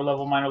maybe a lower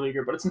level minor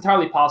leaguer. But it's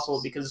entirely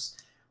possible because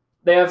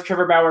they have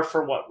Trevor Bauer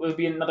for what would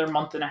be another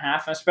month and a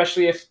half, and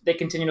especially if they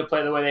continue to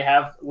play the way they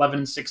have,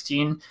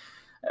 11-16.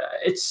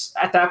 It's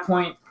at that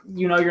point,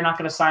 you're not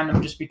going to sign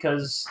them just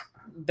because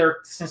their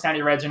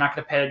Cincinnati Reds are not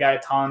going to pay a guy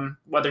a ton,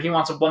 whether he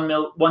wants a 1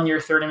 year,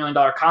 $30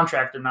 million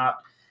contract or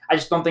not. I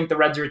just don't think the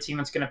Reds are a team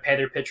that's going to pay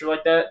their pitcher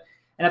like that.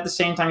 And at the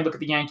same time, you look at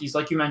the Yankees,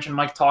 like you mentioned,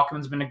 Mike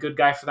Tauchman's been a good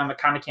guy for them that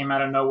kind of came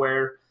out of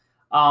nowhere.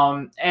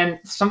 And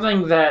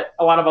something that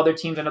a lot of other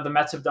teams, I know the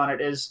Mets have done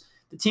it, is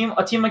a team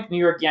like the New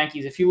York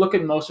Yankees, if you look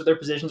at most of their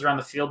positions around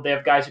the field, they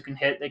have guys who can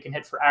hit. They can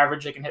hit for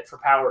average. They can hit for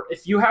power.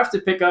 If you have to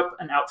pick up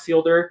an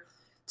outfielder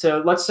to,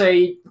 let's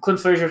say, Clint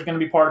Frazier is going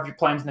to be part of your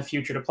plans in the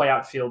future to play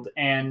outfield,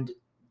 and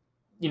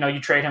you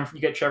trade him,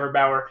 you get Trevor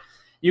Bauer.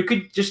 You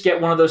could just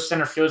get one of those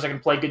center fielders that can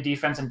play good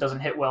defense and doesn't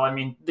hit well. I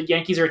mean, the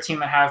Yankees are a team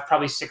that have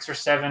probably 6 or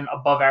 7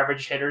 above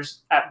average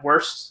hitters at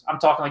worst. I'm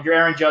talking like your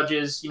Aaron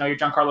Judges, your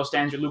Giancarlo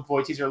Stanton, your Luke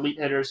Voits, these are elite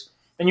hitters.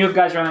 Then you have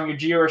guys around them, your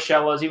Gio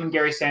Urshela's, even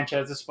Gary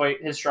Sanchez,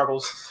 despite his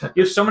struggles.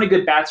 You have so many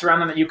good bats around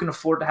them that you can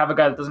afford to have a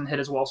guy that doesn't hit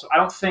as well. So I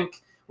don't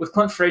think, with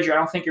Clint Frazier, I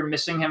don't think you're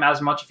missing him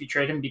as much if you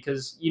trade him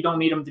because you don't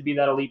need him to be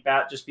that elite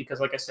bat just because,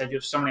 like I said, you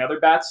have so many other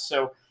bats.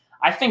 So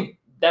I think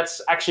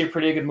that's actually a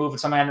pretty good move.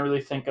 It's something I didn't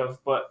really think of.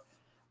 But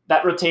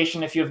that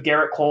rotation, if you have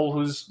Garrett Cole,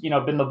 who's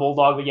been the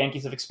bulldog the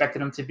Yankees have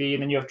expected him to be,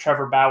 and then you have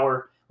Trevor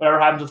Bauer, whatever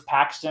happens with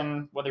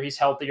Paxton, whether he's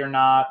healthy or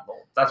not.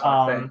 Well, that's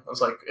my thing. I was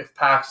like, if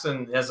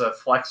Paxton has a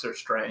flexor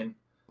strain,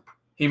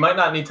 he might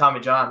not need Tommy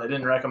John. They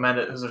didn't recommend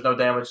it because there's no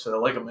damage to the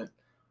ligament.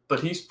 But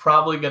he's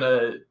probably going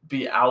to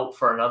be out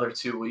for another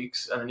 2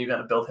 weeks, and then you got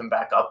to build him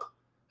back up.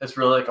 It's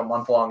really like a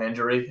month-long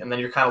injury, and then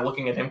you're kind of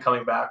looking at him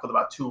coming back with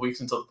about 2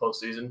 weeks until the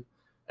postseason,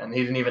 and he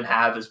didn't even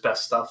have his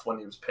best stuff when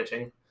he was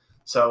pitching.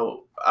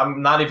 So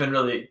I'm not even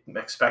really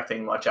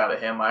expecting much out of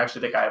him. I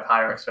actually think I have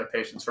higher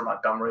expectations for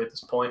Montgomery at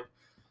this point.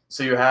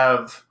 So you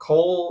have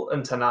Cole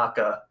and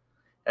Tanaka,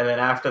 and then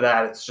after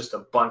that, it's just a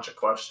bunch of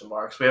question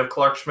marks. We have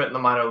Clark Schmidt in the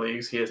minor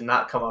leagues. He has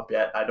not come up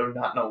yet. I do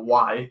not know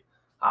why.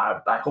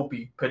 I hope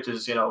he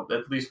pitches,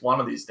 at least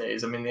one of these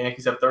days. I mean, the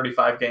Yankees have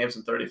 35 games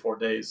in 34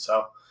 days,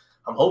 so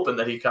I'm hoping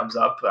that he comes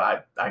up.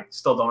 I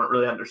still don't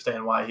really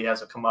understand why he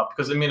hasn't come up.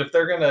 Because, I mean, if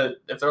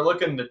they're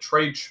looking to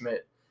trade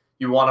Schmidt,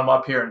 you want him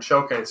up here and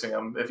showcasing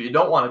him. If you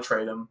don't want to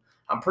trade him,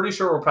 I'm pretty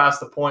sure we're past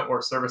the point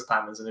where service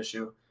time is an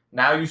issue.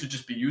 Now you should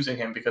just be using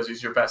him because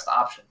he's your best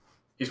option.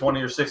 He's one of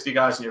your 60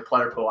 guys in your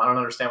player pool. I don't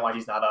understand why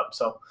he's not up.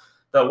 So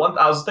I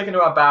was thinking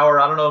about Bauer.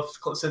 I don't know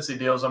if since he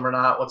deals him or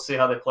not. Let's see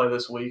how they play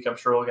this week. I'm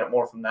sure we'll get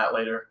more from that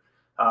later.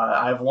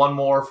 I have one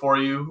more for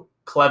you.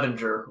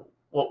 Clevinger.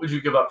 What would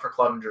you give up for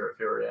Clevinger if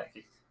you were a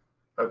Yankee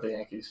or the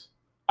Yankees?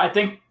 I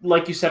think,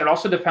 like you said, it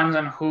also depends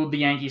on who the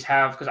Yankees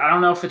have because I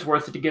don't know if it's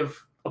worth it to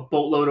give a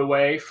boatload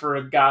away for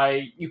a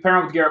guy. You pair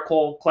him with Garrett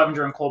Cole,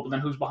 Clevinger, and Cole, but then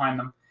who's behind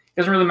them? It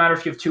doesn't really matter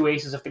if you have 2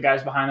 aces if the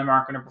guys behind them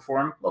aren't going to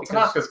perform. Well,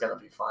 Tanaka's going to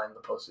be fine in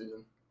the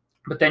postseason.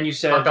 But then you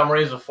said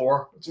Montgomery's a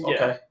 4. It's okay.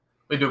 Yeah.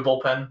 We do a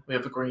bullpen. We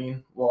have the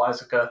Green,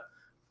 Loizica,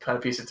 kind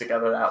of piece it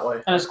together that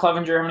way. And as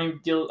Clevinger,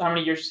 how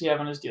many years does he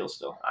have on his deal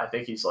still? I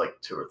think he's like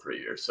 2 or 3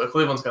 years. So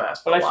Cleveland's going to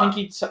ask for a lot. But I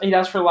think he'd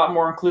ask for a lot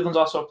more, and Cleveland's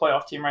also a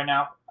playoff team right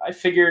now. I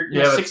figured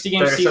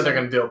 60-game season. Said they're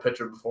going to deal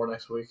pitcher before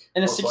next week.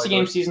 In a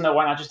 60-game season, though,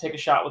 why not just take a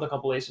shot with a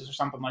couple aces or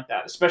something like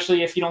that?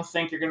 Especially if you don't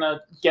think you're going to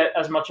get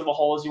as much of a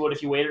haul as you would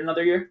if you waited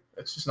another year.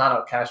 It's just not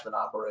how Cashman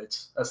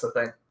operates. That's the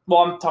thing.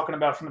 Well, I'm talking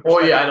about from the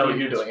perspective. Oh yeah, I know what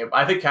you're doing.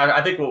 I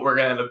think what we're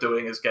going to end up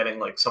doing is getting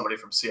like somebody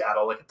from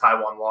Seattle, like a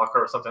Taiwan Walker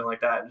or something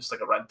like that, and just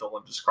like a rental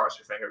and just cross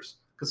your fingers.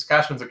 Because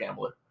Cashman's a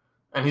gambler,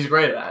 and he's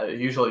great at it.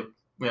 He usually,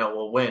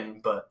 will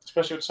win, but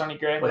especially with Sonny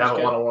Gray. We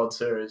haven't won a World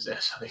Series. Yeah,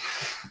 Sonny.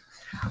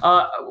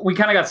 We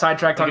kind of got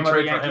sidetracked talking about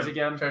the Yankees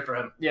again. Trade for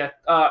him. Yeah.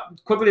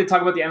 Quickly to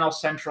talk about the NL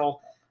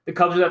Central. The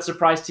Cubs are that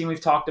surprise team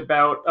we've talked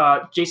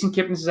about. Jason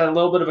Kipnis has had a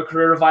little bit of a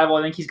career revival.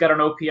 I think he's got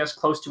an OPS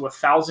close to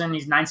 1,000.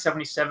 He's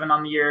 977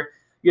 on the year.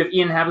 You have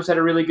Ian Happ, who's had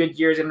a really good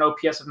year. He's got an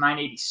OPS of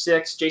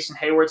 986. Jason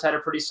Hayward's had a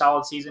pretty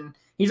solid season.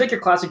 He's like your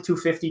classic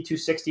 250,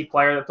 260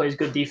 player that plays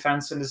good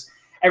defense. And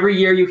every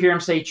year you hear him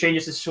say he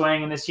changes his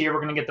swing, and this year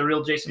we're going to get the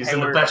real Jason Hayward.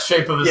 He's in the best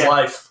shape of his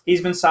life.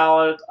 He's been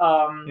solid.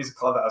 He's a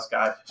clubhouse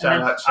guy.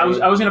 I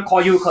was going to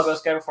call you a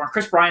clubhouse guy before. And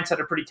Chris Bryant's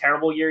had a pretty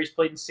terrible year. He's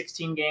played in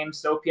 16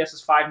 games. The OPS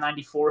is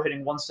 594,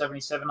 hitting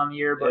 177 on the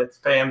year. But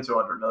pay him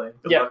 $200 million.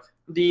 Good luck.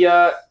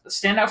 The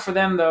standout for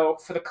them, though,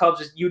 for the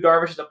Cubs is Yu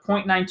Darvish. Is a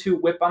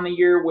 .92 WHIP on the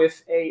year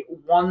with a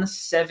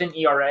 1.7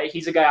 ERA.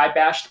 He's a guy I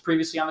bashed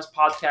previously on this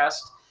podcast,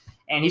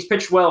 and he's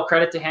pitched well.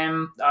 Credit to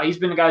him. He's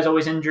been a guy who's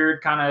always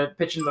injured, kind of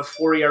pitching the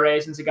 4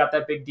 ERA since he got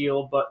that big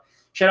deal. But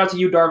shout out to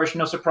Yu Darvish.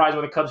 No surprise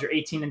why the Cubs are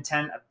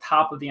 18-10 at the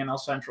top of the NL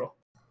Central.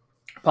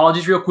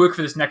 Apologies real quick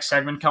for this next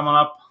segment coming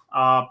up.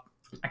 I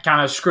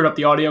kind of screwed up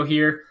the audio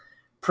here.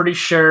 Pretty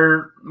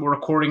sure we're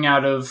recording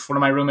out of one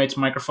of my roommate's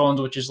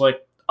microphones, which is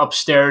like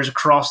upstairs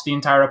across the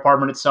entire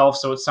apartment itself,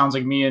 so it sounds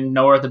like me and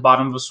Noah at the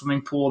bottom of a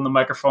swimming pool and the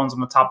microphone's on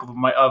the top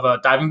of a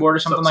diving board or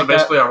something like that. So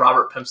basically a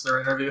Robert Pimsner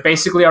interview?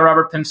 Basically a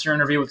Robert Pimsner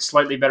interview with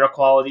slightly better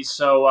quality.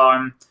 So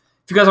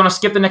if you guys want to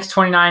skip the next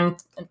 29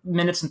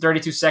 minutes and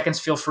 32 seconds,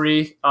 feel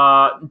free.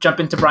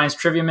 Jump into Brian's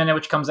Trivia Minute,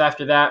 which comes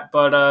after that.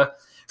 But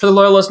for the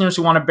loyal listeners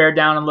who want to bear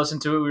down and listen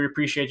to it, we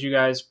appreciate you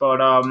guys. But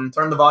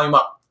turn the volume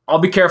up. I'll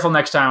be careful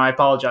next time. I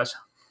apologize.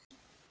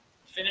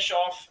 Finish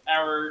off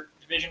our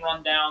division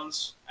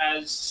rundowns,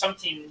 as some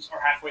teams are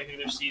halfway through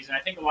their season. I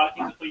think a lot of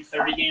teams have played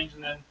 30 games,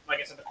 and then, like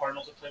I said, the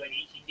Cardinals have played like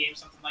 18 games,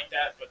 something like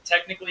that. But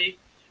technically,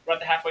 we're at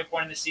the halfway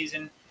point in the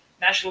season.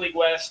 National League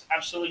West,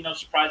 absolutely no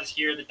surprises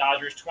here. The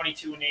Dodgers,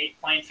 22-8,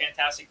 playing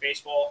fantastic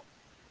baseball.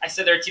 I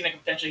said they're a team that can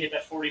potentially hit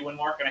that 40-win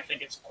mark, and I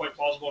think it's quite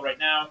plausible right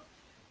now.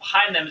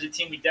 Behind them is a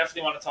team we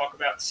definitely want to talk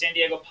about. The San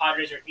Diego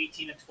Padres are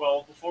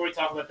 18-12. Before we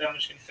talk about them, I'm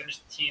just going to finish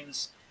the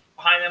teams.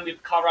 Behind them, we have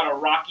the Colorado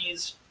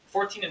Rockies,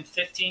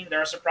 14-15.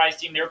 They're a surprise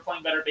team. They were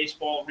playing better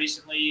baseball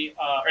recently,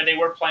 or they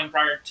were playing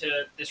prior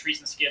to this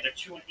recent skid. They're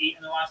 2-8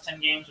 in the last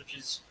 10 games, which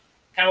is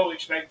kind of what we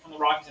expected from the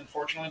Rockies,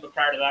 unfortunately. But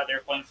prior to that, they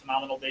were playing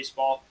phenomenal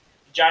baseball.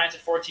 The Giants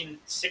at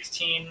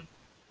 14-16,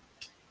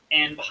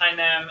 and behind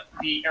them,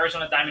 the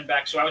Arizona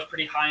Diamondbacks, who I was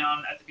pretty high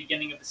on at the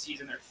beginning of the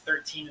season. They're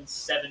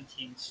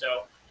 13-17.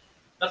 So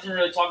nothing to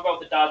really talk about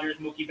with the Dodgers.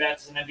 Mookie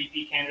Betts is an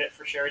MVP candidate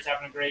for sure. He's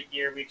having a great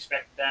year. We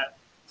expect that.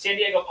 San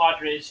Diego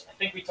Padres, I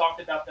think we talked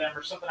about them,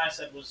 or something I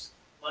said was,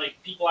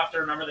 like, people have to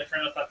remember that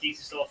Fernando Tatis is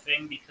still a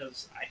thing,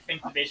 because I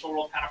think the baseball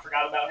world kind of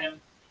forgot about him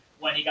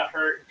when he got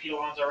hurt and Pete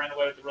Alonso ran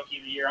away with the Rookie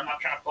of the Year. I'm not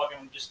trying to plug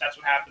him, just that's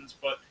what happens.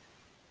 But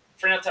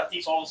Fernando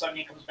Tatis, all of a sudden,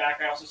 he comes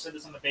back. I also said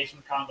this on the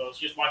Basement Combos.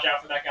 Just watch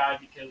out for that guy,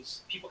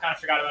 because people kind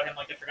of forgot about him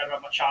like they forgot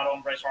about Machado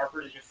and Bryce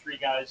Harper. These are 3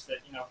 guys that,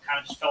 kind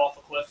of just fell off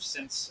a cliff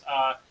since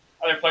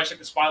other players took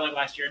the spotlight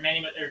last year.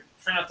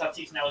 Fernando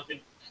Tatis now has been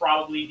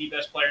probably the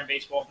best player in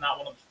baseball, if not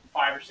one of the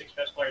 5 or 6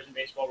 best players in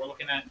baseball. We're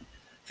looking at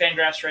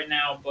Fangraphs right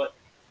now, but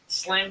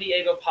Slam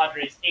Diego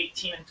Padres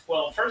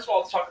 18-12. First of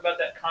all, let's talk about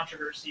that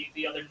controversy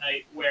the other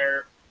night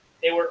where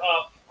they were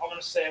up, I want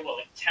to say,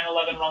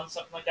 10-11 runs,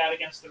 something like that,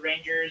 against the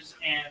Rangers,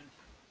 and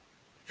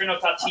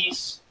Fernando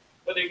Tatis,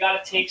 whether he got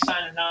a take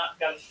sign or not,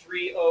 got a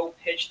 3-0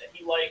 pitch that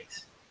he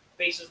liked,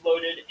 bases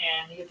loaded,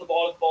 and he hit the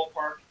ball at the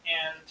ballpark.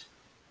 And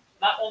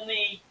not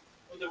only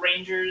were the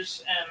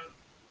Rangers and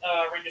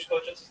Rangers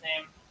coach, what's his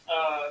name?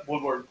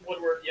 Woodward,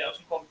 yeah, I was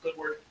going to call him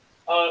Goodward.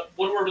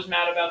 Woodward was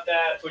mad about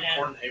that. Like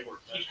Gordon Hayward.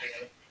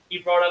 He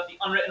brought up the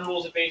unwritten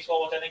rules of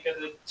baseball, which I think are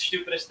the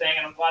stupidest thing,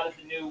 and I'm glad that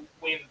the new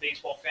wave of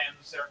baseball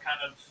fans are kind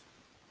of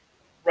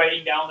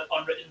writing down that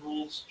unwritten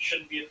rules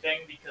shouldn't be a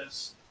thing,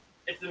 because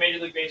it's Major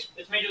League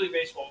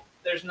Baseball.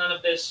 There's none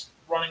of this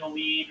running a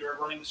lead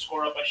or running the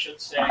score up, I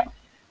should say.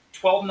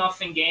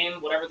 12-0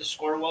 game, whatever the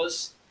score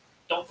was.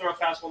 Don't throw a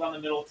fastball down the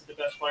middle to the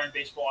best player in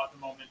baseball at the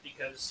moment,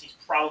 because he's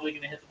probably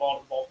going to hit the ball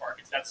to the ballpark.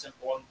 It's that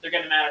simple. And they're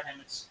getting mad at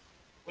him. It's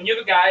when you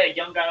have a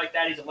young guy like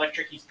that, he's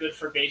electric, he's good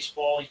for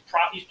baseball.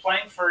 He's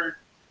playing for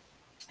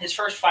his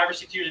first 5 or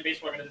 6 years in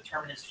baseball are going to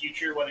determine his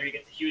future, whether he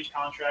gets a huge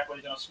contract,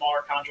 whether he's on a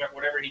smaller contract,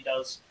 whatever he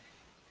does.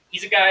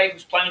 He's a guy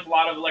who's playing with a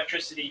lot of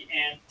electricity,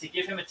 and to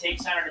give him a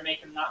take sign or to make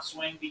him not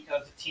swing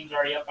because the team's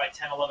already up by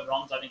 10, 11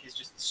 runs, I think is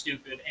just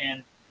stupid.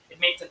 And it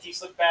made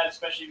Tatis look bad,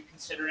 especially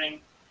considering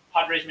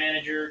Padres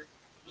manager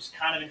was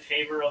kind of in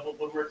favor of what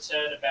Woodward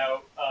said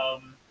about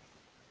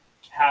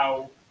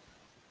how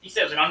he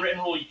says an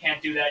unwritten rule, you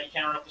can't do that, you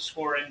can't run up the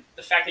score, and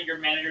the fact that your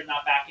manager is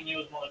not backing you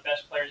as one of the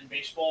best players in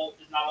baseball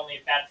is not only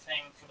a bad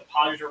thing for the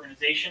Padres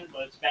organization,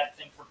 but it's a bad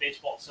thing for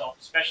baseball itself,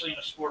 especially in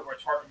a sport where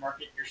it's hard to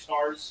market your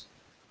stars.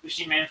 We've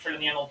seen Manfred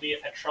and the MLB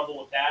have had trouble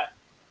with that.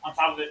 On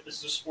top of it, this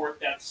is a sport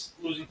that's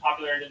losing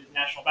popularity to the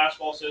National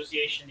Basketball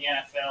Association, the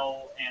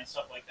NFL, and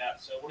stuff like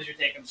that. So what is your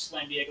take on the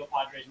Slam Diego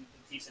Padres and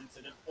the Tatis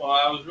incident? Well,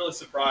 I was really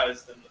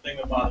surprised, and the thing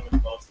that bothered me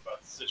most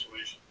about the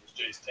situation was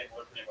Jace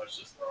Tingler pretty much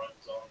just throwing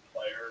his own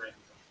player and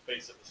the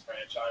face of his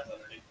franchise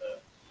under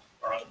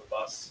the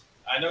bus.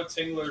 I know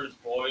Tingler's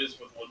boys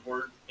with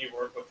Woodward. He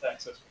worked with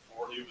Texas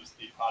before he was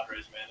the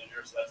Padres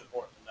manager, so that's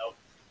important to note.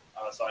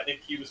 So I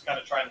think he was kind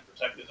of trying to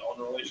protect his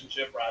own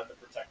relationship rather than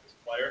protect his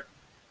player.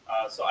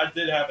 So I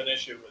did have an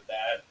issue with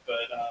that.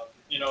 But,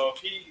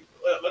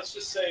 if let's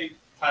just say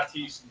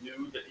Tatis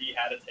knew that he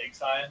had a take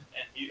sign,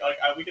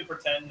 and we could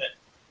pretend that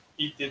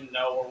he didn't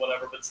know or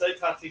whatever, but say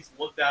Tatis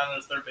looked down at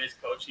his third base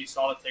coach, he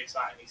saw the take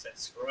sign, and he said,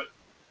 screw it,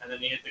 and then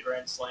he hit the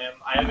grand slam.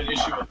 I have an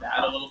issue with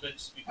that a little bit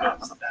just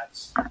because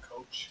that's your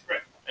coach.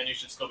 Right. And you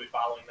should still be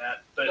following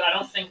that. But I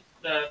don't think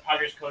the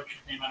Padres coach's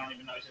name, I don't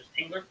even know, he says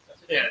Tingler?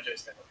 Yeah,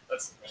 Jace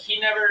Tingler. He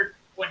never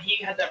when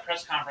he had that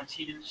press conference,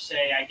 he didn't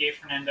say, I gave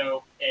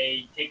Fernando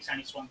a take sign,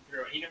 he swung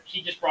through it.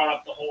 He just brought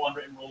up the whole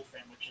unwritten rule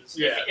thing, which is,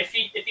 if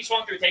he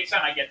swung through a take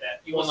sign, I get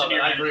that.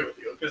 I agree with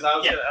you, because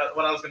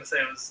what I was going to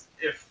say was,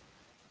 if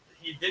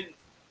he didn't,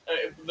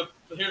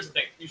 here's the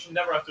thing, you should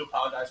never have to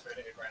apologize for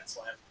hitting a grand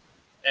slam.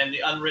 And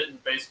the unwritten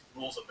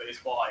rules of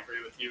baseball, I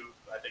agree with you.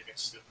 I think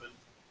it's stupid.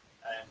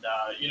 And,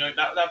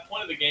 that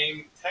point of the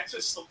game,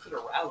 Texas still could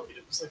have rallied.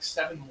 It was like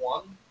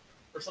 7-1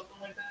 or something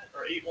like that,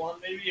 or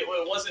 8-1 maybe. It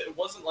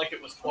wasn't like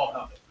it was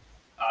 12-0.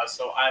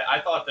 So I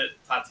thought that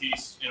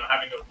Tatis,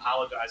 having to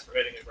apologize for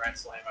hitting a grand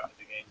slam after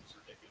the game was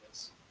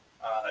ridiculous.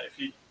 If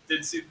he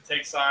did see the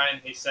take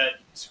sign, he said,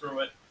 screw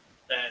it,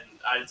 then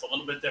it's a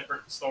little bit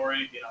different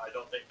story. I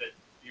don't think that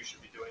you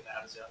should be doing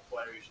that as a young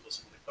player. You should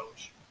listen to the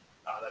coach.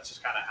 That's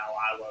just kind of how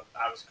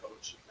I was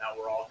coached. Now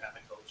we're all kind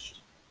of coached.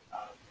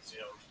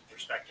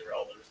 Respect your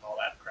elders and all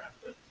that crap.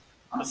 But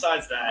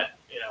besides that,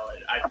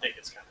 I think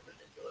it's kind of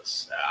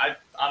ridiculous.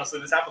 Honestly,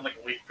 this happened like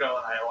a week ago,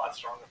 and I had a lot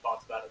stronger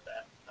thoughts about it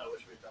then. I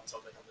wish we'd done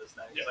something on this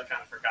then, because I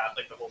kind of forgot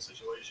the whole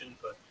situation.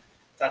 But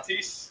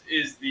Tatis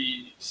is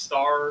the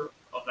star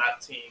of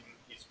that team.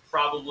 He's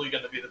probably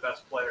going to be the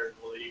best player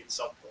in the league at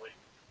some point.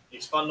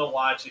 He's fun to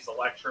watch. He's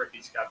electric.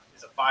 He's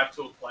a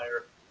 5-tool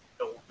player.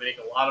 He'll make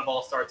a lot of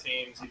all-star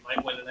teams. He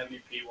might win an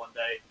MVP one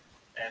day.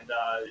 And,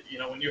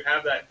 when you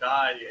have that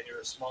guy and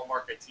you're a small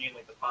market team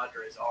like the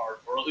Padres are,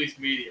 or at least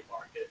medium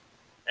market,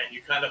 and you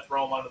kind of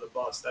throw him under the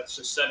bus, that's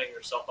just setting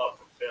yourself up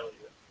for failure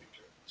in the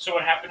future. So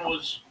what happened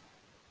was,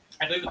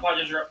 I believe the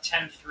Padres were up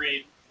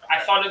 10-3. I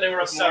thought that they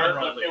were up more,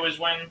 but it was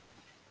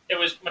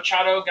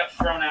Machado got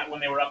thrown at when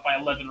they were up by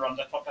 11 runs.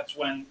 I thought that's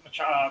when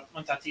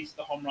Tatis hit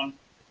the home run.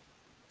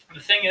 The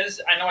thing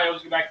is, I know I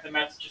always go back to the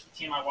Mets, just the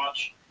team I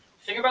watch.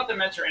 The thing about the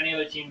Mets or any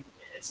other team,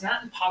 it's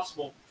not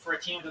impossible for a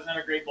team that doesn't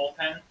have a great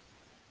bullpen,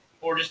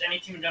 or just any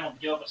team in general, to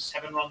give up a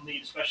 7-run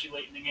lead, especially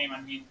late in the game. I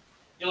mean,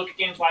 you look at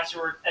games last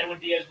year where Edwin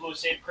Diaz blew a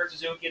save, Kurt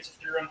Suzuki gets a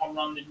 3-run home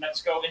run, the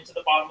Mets go into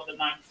the bottom of the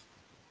ninth.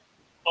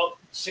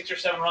 6 or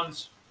 7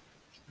 runs,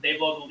 they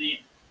blow the lead.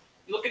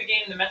 You look at a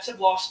game, the Mets have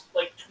lost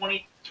like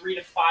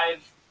 23-5,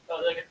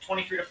 like a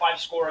 23-5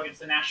 score against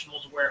the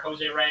Nationals, where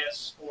Jose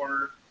Reyes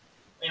or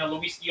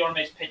Luis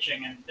Guillorme is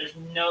pitching, and there's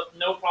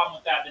no problem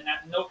with that.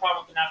 No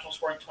problem with the Nationals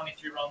scoring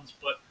 23 runs,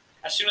 but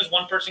as soon as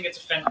one person gets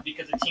offended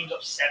because the team's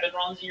up 7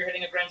 runs and you're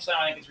hitting a grand slam,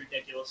 I think it's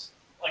ridiculous.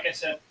 Like I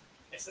said,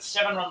 it's the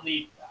 7-run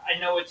lead. I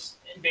know it's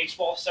in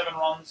baseball, 7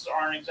 runs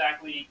aren't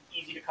exactly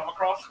easy to come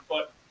across,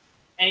 but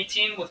any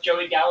team with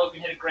Joey Gallo can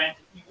hit a grand.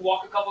 You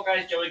walk a couple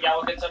guys, Joey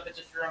Gallo gets up, it's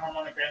a 3-run home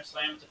run, a grand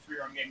slam, it's a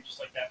 3-run game,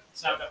 just like that.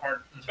 It's not that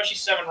hard, especially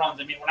 7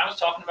 runs. I mean, when I was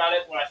talking about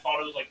it, when I thought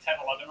it was like 10,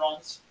 11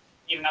 runs,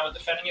 even I was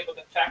defending it, but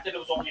the fact that it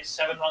was only a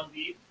 7-run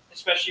lead,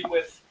 especially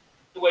with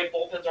the way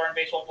bullpens are in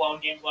baseball, blowing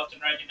games left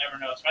and right, you never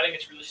know. So I think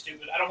it's really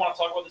stupid. I don't want to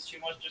talk about this too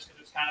much just because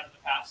it's kind of in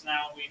the past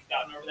now. We've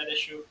gotten over that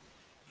issue.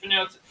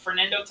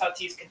 Fernando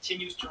Tatis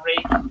continues to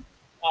rake.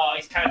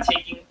 He's kind of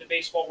taking the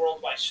baseball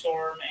world by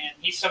storm, and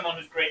he's someone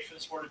who's great for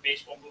the sport of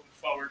baseball moving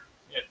forward.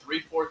 Yeah,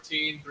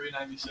 314,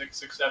 396,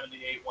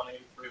 678,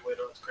 183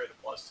 weighted runs created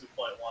plus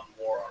 2.1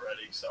 WAR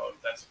already. So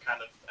that's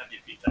kind of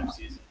MVP type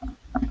season.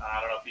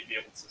 I don't know if he'd be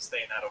able to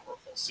sustain that over a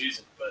full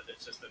season, but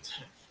it's just that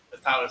the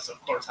Tyler's, of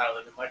course,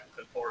 higher than Michael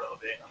Conforto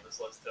being on this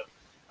list too.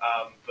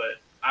 But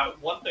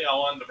one thing I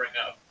wanted to bring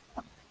up,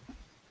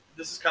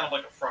 this is kind of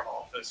like a front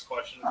office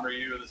question for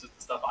you. This is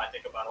the stuff I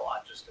think about a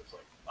lot just because,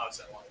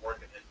 obviously I want to work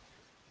in it.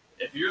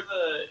 If you're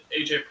the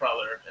AJ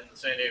Preller and the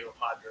San Diego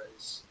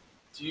Padres,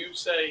 do you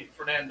say,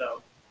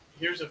 Fernando,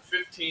 here's a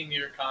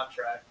 15-year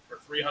contract for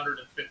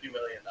 $350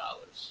 million.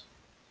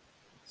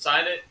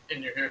 Sign it,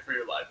 and you're here for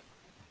your life.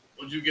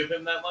 Would you give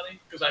him that money?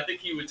 Because I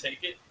think he would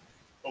take it.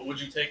 But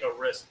would you take a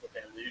risk with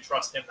him? Do you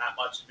trust him that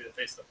much to be the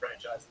face of the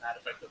franchise and that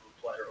effective of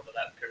a player over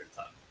that period of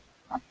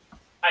time?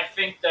 I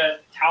think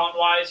that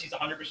talent-wise, he's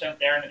 100%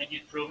 there, and I think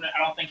he's proven it. I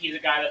don't think he's a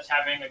guy that's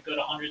having a good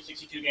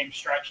 162-game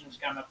stretch and is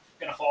going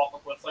to fall off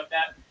a cliff like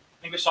that.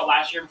 I think we saw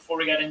last year before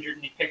we got injured,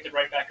 and he picked it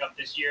right back up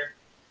this year,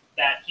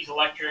 that he's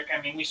electric.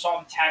 I mean, we saw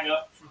him tag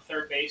up from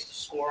third base to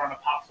score on a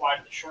pop fly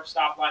to the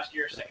shortstop last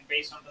year, second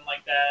base, something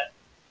like that.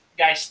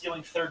 Guys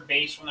stealing third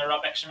base when they're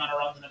up X amount of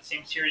runs in that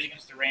same series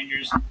against the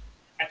Rangers.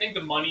 I think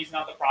the money's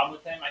not the problem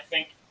with him. I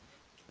think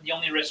the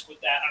only risk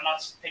with that, I'm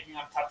not picking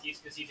on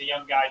Tatis because he's a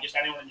young guy, just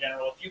anyone in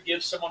general. If you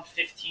give someone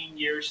 15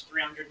 years,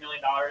 $300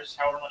 million,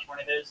 however much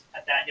money it is,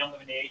 at that young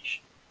of an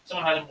age,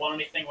 someone who hasn't won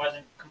anything, who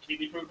hasn't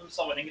completely proven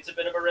himself, I think it's a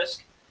bit of a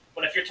risk.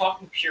 But if you're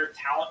talking pure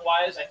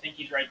talent-wise, I think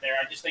he's right there.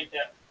 I just think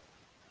that,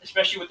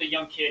 especially with the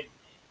young kid,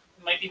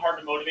 it might be hard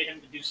to motivate him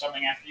to do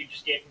something after you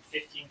just gave him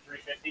 15,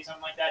 350,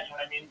 something like that. You know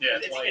what I mean? Yeah,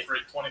 23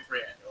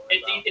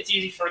 annually. It's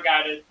easy for a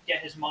guy to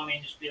get his money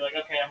and just be like,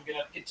 okay, I'm going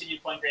to continue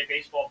playing great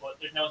baseball, but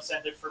there's no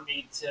incentive for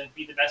me to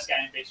be the best guy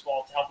in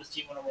baseball to help his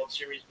team win a World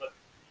Series. But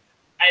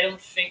I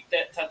don't think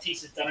that Tatis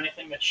has done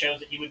anything that shows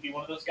that he would be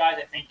one of those guys.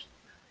 I think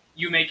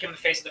you make him the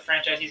face of the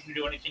franchise, he's going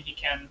to do anything he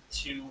can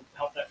to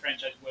help that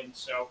franchise win.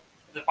 So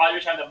if the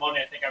Padres have that money,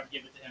 I think I would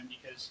give it to him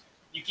because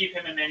you keep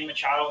him and Manny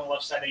Machado on the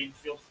left side of the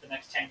infield for the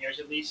next 10 years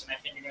at least, and I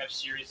think you're going to have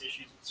serious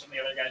issues with some of the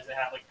other guys that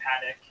have, like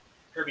Paddock,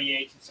 Kirby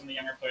Yates, and some of the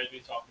younger players we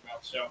talked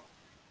about. So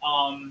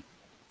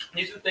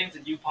these are the things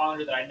that you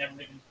ponder that I never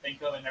even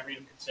think of and never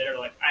even consider.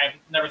 Like, I've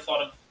never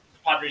thought of the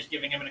Padres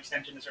giving him an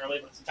extension this early,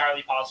 but it's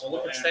entirely possible.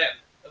 Well, look at Stan.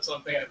 That's what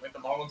I'm thinking. Like, the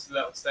Marlins did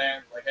that with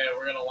Stan. Like, hey,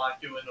 we're going to lock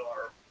you into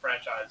our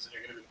franchise, and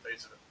you're going to be the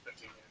face of it for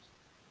 15 years.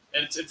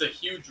 And it's a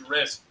huge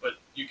risk, but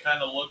you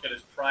kind of look at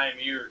his prime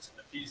years, and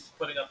if he's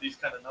putting up these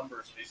kind of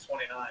numbers when he's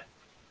 29,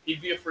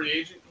 he'd be a free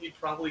agent. He'd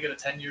probably get a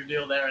 10-year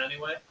deal there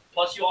anyway.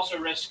 Plus, you also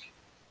risk,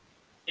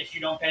 if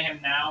you don't pay him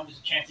now, there's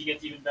a chance he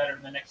gets even better.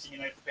 And the next thing you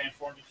know, you have to pay him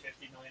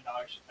 $450 million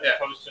as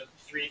opposed to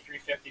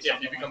 $350. Yeah,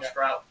 he becomes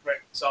Sprout. Right.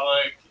 So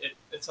like,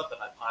 it's something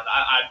I ponder.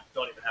 I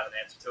don't even have an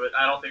answer to it.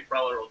 I don't think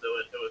Preller will do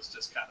it. It was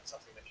just kind of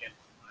something that came to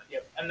my mind.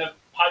 Yep.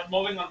 And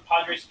moving on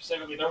Padres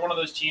specifically, they're one of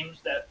those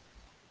teams that,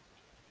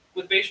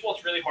 with baseball,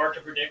 it's really hard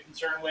to predict in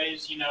certain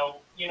ways. You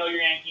know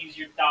your Yankees,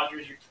 your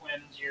Dodgers, your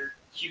Twins, your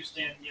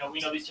Houston. We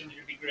know these teams are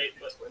going to be great,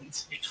 but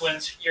your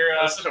Twins.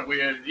 That's such a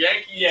weird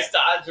Yankees,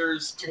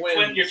 Dodgers,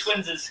 Twins. Your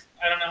Twinses.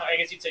 I don't know. I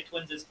guess you'd say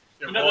Twinses.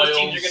 Royals. Those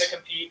teams are going to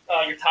compete.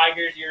 Your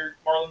Tigers, your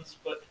Marlins,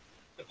 but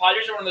the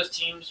Padres are one of those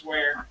teams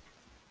where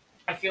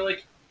I feel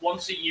like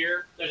once a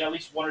year there's at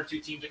least one or two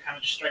teams that kind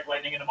of just strike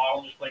lightning in the bottle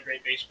and just play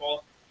great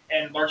baseball.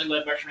 And largely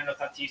led by Fernando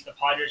Tatis, the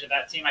Padres are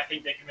that team. I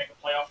think they can make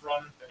a playoff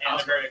run, and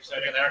they're very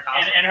excited. And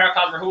Eric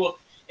Hosmer, who will,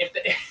 if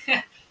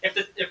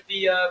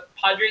the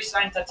Padres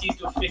sign Tatis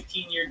to a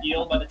 15-year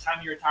deal, by the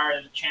time he retires,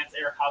 there's a chance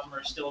Eric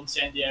Hosmer is still in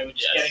San Diego,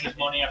 just getting his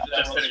money after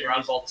that. Just hitting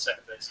ground ball to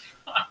second base.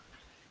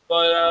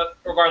 But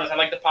regardless, I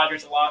like the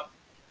Padres a lot.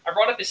 I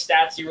brought up his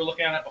stats. You were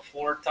looking at it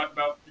before, talk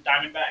about the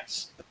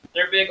Diamondbacks.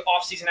 Their big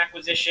offseason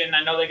acquisition,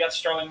 I know they got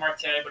Starling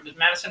Marte, but does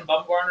Madison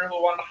Bumgarner, who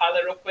I wanted to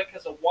highlight real quick,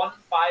 has a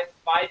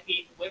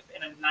 1.558 whip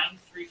and a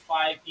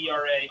 9.35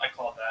 ERA. I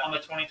called that on the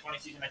 2020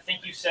 season. I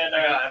think you said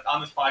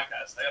on this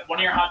podcast. One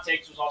of your hot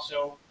takes was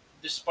also,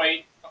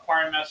 despite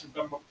acquiring Madison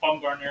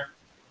Bumgarner,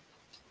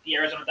 the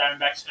Arizona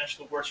Diamondbacks finished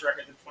the worst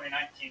record in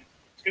 2019.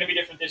 It's going to be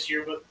different this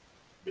year, but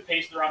the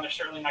pace they're on, they're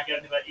certainly not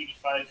getting to that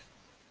 85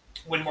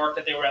 win mark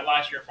that they were at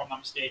last year, if I'm not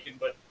mistaken.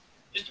 But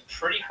just a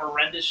pretty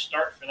horrendous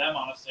start for them,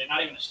 honestly.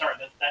 Not even a start.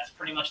 That's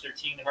pretty much their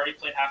team. They've already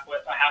played half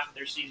of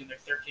their season.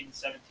 They're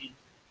 13-17.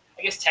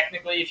 I guess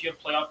technically, if you have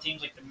playoff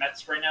teams like the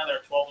Mets right now,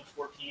 they're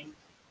 12-14.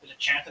 There's a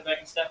chance that they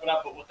can step it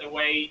up. But with the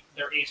way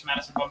their ace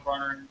Madison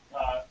Bumgarner, and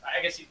I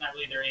guess he's not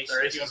really their ace.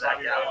 Their ace is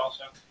Zach Gallen.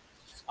 Also.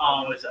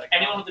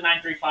 Anyone with the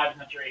 9.35 is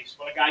not your ace.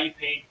 But a guy you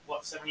paid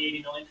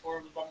 $70-80 million for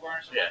with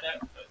Bumgarner, something like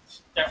that.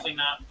 It's definitely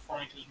not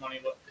performing to his money.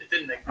 But it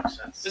didn't make much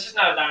sense. This is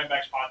not a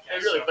Diamondbacks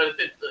podcast. But it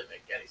didn't really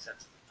make any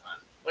sense.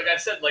 Like I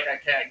said, I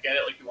can't get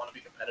it. Like, you want to be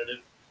competitive,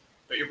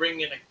 but you're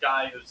bringing in a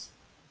guy who's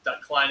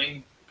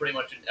declining pretty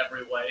much in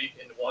every way,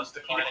 and was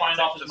declining. He declined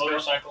off his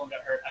motorcycle and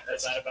got hurt. I feel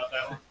bad about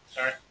that one.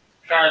 Sorry,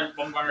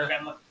 Bumgarner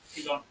family.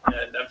 Keep going.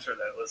 Yeah, I'm sure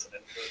they're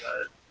listening.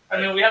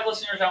 I mean, we have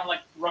listeners out in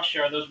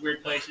Russia or those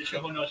weird places. So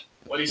who knows?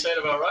 What are you saying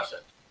about Russia?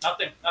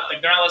 Nothing.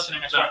 They're not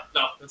listening. I swear.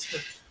 No.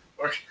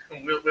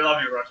 We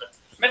love you, Russia.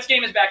 Mets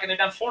game is back and they're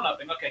down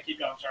 4-0. Okay, keep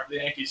going. Sorry. The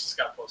Yankees just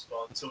got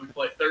postponed, so we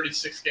play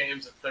 36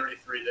 games in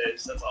 33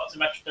 days. That's awesome.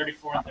 The Mets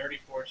 34 and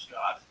 34.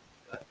 God,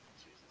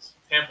 Jesus.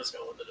 Tampa's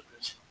gonna win the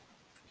division.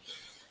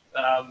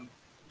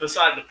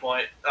 Beside the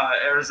point,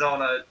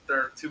 Arizona,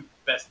 their two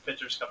best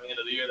pitchers coming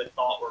into the year, they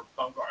thought were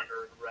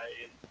Bumgarner and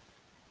Ray. And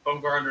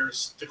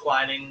Bumgarner's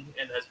declining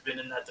and has been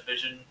in that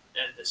division,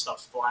 and his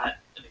stuff's flat.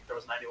 And he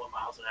throws 91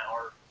 miles an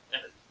hour,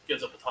 and it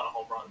gives up a ton of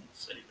home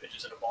runs. And he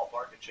pitches in a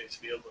ballpark at Chase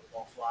Field where the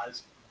ball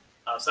flies.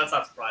 So that's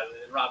not surprising.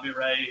 And Robbie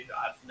Ray,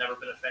 I've never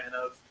been a fan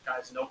of.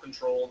 Guy's no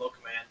control, no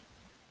command.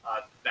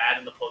 Bad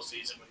in the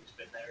postseason when he's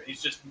been there. He's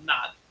just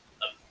not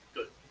a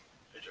good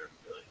pitcher,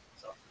 really.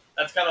 So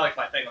that's kind of like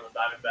my thing on the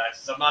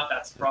Diamondbacks. Is I'm not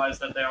that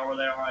surprised that they are where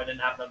they are. I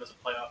didn't have them as a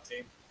playoff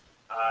team.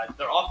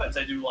 Their offense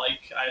I do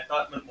like. I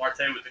thought Marte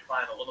would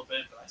decline a little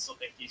bit, but I still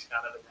think he's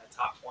kind of in that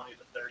top 20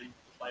 to 30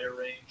 player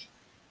range.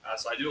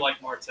 So I do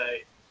like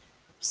Marte.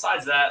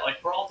 Besides that,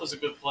 Peralta's a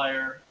good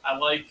player. I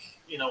like,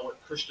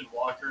 what Christian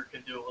Walker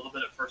can do a little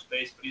bit at first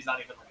base, but he's not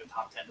even a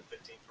top 10 to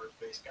 15 first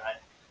base guy.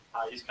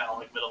 He's kind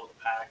of middle of the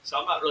pack. So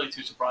I'm not really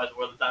too surprised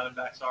where the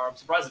Diamondbacks are. I'm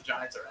surprised the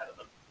Giants are ahead of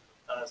them.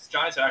 The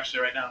Giants are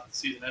actually right now, if the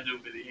season ended,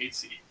 would be the 8th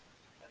seed.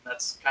 And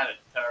that's kind of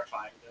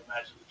terrifying to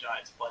imagine the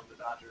Giants playing the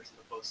Dodgers in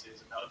the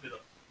postseason. That would be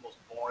the most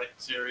boring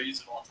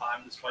series of all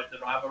time, despite the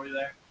rivalry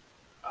there.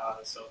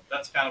 So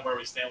that's kind of where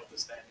we stand with the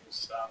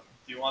standings. What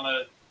do you want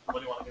to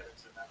get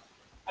into now?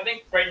 I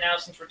think right now,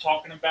 since we're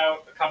talking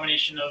about a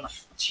combination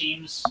of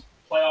teams,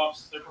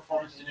 playoffs, their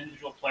performances, and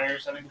individual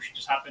players, I think we should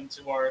just hop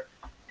into our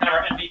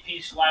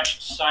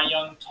MVP/Cy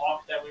Young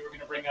talk that we were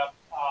going to bring up.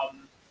 I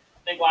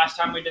think last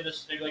time we did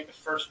this, maybe the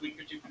first week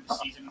or two of the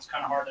season. It's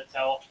kind of hard to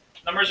tell.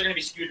 Numbers are going to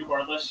be skewed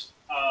regardless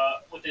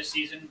with this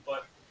season,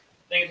 but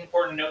I think it's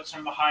important to note some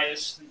of the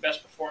highest and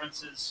best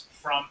performances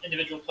from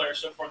individual players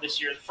so far this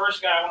year. The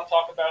first guy I want to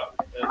talk about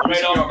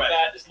right off the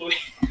bat is Louis.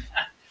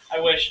 I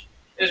wish.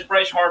 Is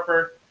Bryce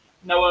Harper.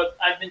 Noah,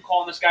 I've been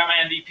calling this guy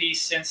my MVP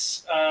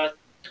since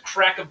the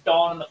crack of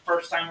dawn and the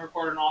first time we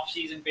record an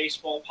off-season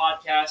baseball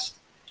podcast.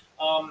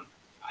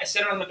 I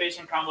said it on the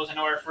Basement Combos. I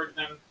know I referred to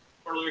them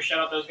earlier. Shout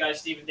out those guys,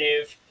 Steve and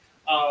Dave.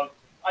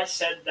 I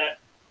said that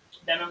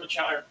them and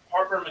Machado,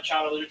 Harper and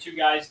Machado, those are two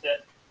guys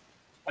that,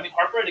 I mean,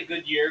 Harper had a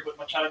good year, but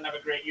Machado didn't have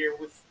a great year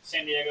with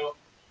San Diego.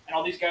 And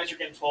all these guys are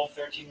getting $12,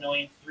 $13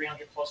 million,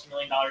 $300+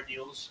 million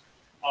deals.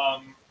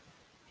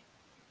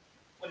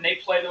 When they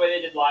play the way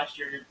they did last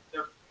year,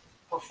 they're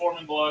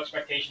performing below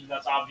expectations.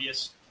 That's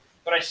obvious.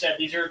 But I said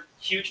these are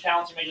huge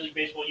talents in Major League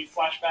Baseball. You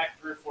flash back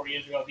 3 or 4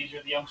 years ago, these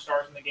are the young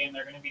stars in the game.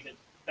 They're going to be the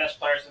best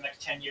players in the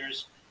next 10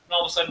 years. And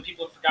all of a sudden,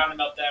 people have forgotten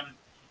about them.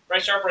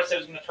 Bryce Harper, I said,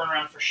 was going to turn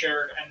around for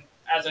sure. And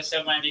as I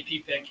said, my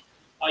MVP pick,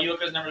 you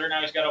look at his numbers right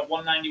now, he's got a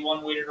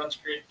 191 weighted runs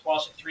created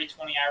plus, a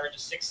 320 average, a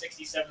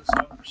 667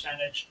 swing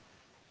percentage.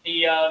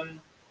 He's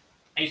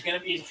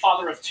a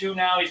father of 2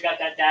 now. He's got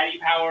that daddy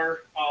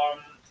power.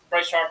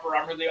 Bryce Harper,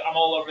 I'm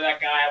all over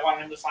that guy. I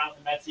wanted him to sign with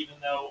the Mets, even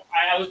though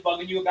I was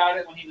bugging you about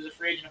it when he was a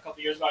free agent a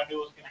couple years ago. I knew it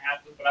wasn't going to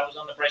happen, but I was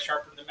on the Bryce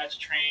Harper to the Mets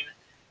train,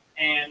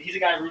 and he's a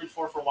guy I rooted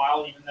for a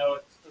while, even though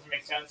it doesn't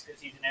make sense because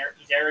he's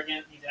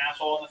arrogant, he's an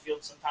asshole on the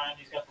field sometimes.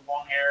 He's got the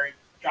long hair, he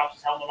drops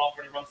his helmet off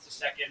when he runs to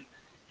second,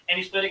 and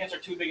he's played against our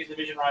 2 biggest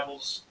division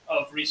rivals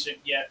of recent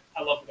yet.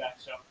 I love the guy,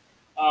 so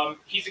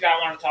he's the guy I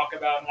wanted to talk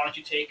about. And why don't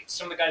you take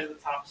some of the guys at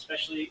the top,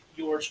 especially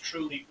yours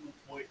truly,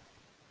 Boyd.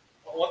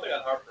 Well, one thing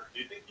on Harper, do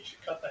you think he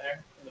should cut the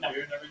hair and the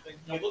beard and everything?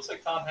 He looks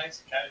like Tom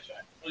Hanks in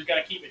Caddyshack. Well, he's got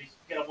to keep it. He's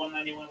got a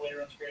 191 weighted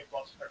runs created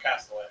plus. Or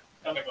Castaway.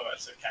 I think I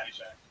said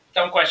Caddyshack.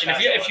 Dumb question.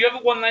 If you have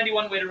a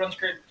 191 weighted runs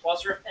created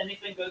plus, or if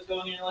anything goes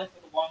going in your life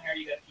with the long hair,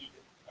 you got to keep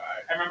it. All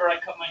right. I remember I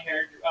cut my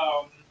hair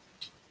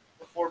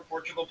before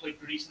Portugal played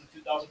Greece in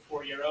the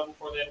 2004 Euro,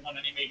 before they had won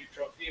any major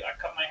trophy. I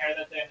cut my hair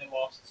that day and they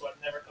lost, so I've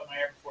never cut my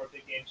hair before a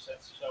big game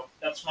since. So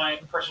that's my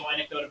personal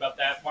anecdote about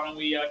that. Why don't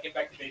we get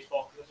back to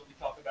baseball, because that's what we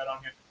talk about on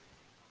here.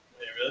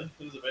 Hey, really?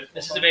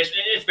 This is a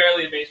baseball It's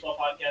barely a baseball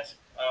podcast.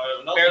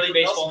 Barely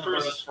baseball. Nelson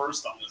Cruz is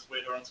first on this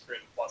weighted runs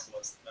created plus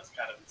list. That's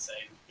kind of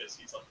insane because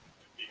he's like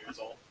 50 years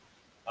old.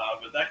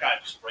 But that guy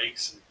just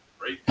rakes and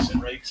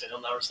rakes, and he'll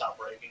never stop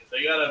raking. So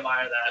you got to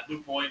admire that.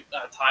 Luke Voit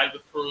tied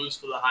with Cruz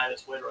for the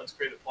highest weighted runs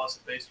created plus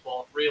in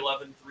baseball.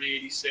 311,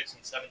 386,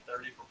 and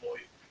 730 for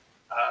Voit.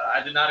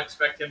 I did not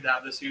expect him to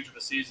have this huge of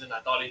a season.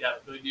 I thought he'd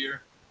have a good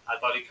year. I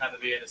thought he'd kind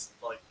of be in his,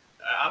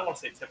 I don't want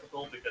to say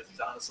typical, because he's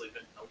honestly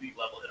been an elite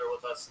level hitter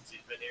with us since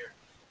he's been here.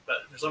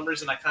 But for some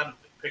reason, I kind of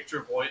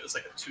picture Voit as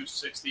like a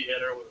 260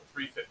 hitter with a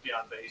 350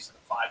 on base and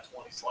a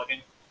 520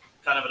 slugging.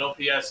 Kind of an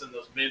OPS in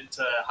those mid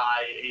to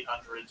high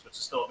 800s, which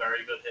is still a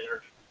very good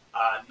hitter.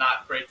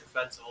 Not great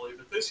defensively,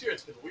 but this year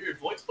it's been weird.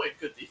 Voigt's played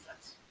good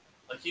defense.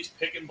 Like, he's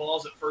picking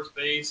balls at first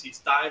base. He's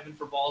diving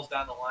for balls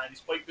down the line. He's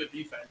played good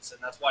defense,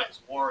 and that's why his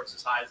WAR is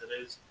as high as it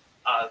is.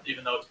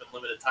 Even though it's been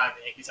limited time,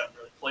 the Yankees haven't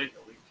really played in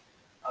the league.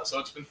 So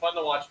it's been fun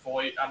to watch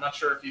Voit. I'm not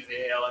sure if he's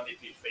the AL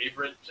MVP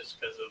favorite, just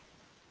because of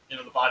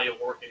the body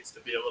of work needs to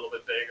be a little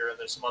bit bigger. And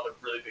there's some other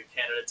really big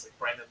candidates like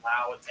Brandon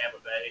Lau in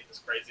Tampa Bay, as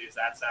crazy as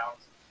that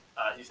sounds.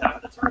 He's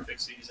having a terrific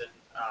season.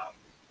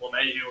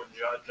 LeMahieu and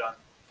Judge on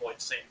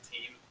Voigt's same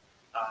team.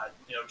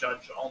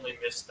 Judge only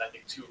missed, I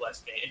think, 2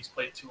 less games. He's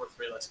played 2 or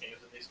 3 less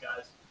games than these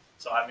guys.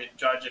 So, I mean,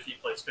 Judge, if he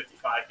plays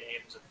 55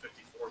 games and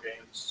 54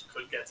 games,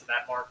 could get to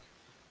that mark.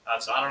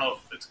 So I don't know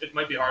if it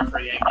might be hard for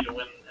a Yankee to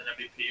win an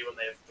MVP when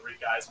they have 3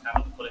 guys kind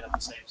of putting up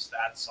the same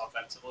stats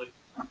offensively.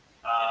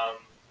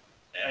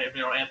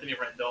 Anthony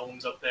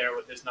Rendon's up there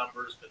with his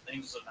numbers, but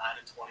Angels are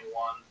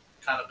 9-21.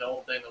 Kind of the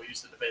old thing that we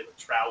used to debate with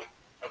Trout.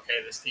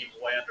 Okay, this team's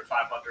way under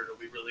 500. Are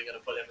we really going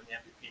to put him in the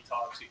MVP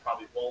talks? He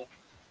probably won't.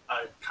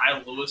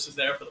 Kyle Lewis is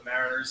there for the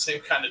Mariners. Same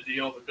kind of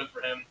deal, but good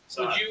for him.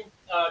 So would you,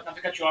 not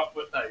to cut you off,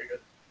 but no, you're good.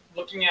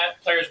 Looking at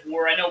players'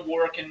 WAR, I know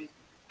WAR can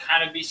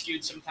kind of be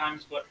skewed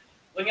sometimes, but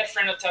looking at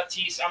Fernando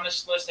Tatis on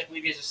this list, I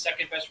believe he has the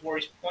second best WAR.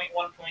 He's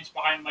 0.1 points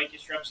behind Mike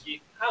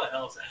Yastrzemski. How the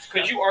hell is that?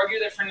 Could you argue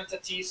that Fernando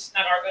Tatis,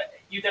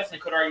 you definitely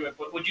could argue it,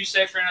 but would you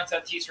say Fernando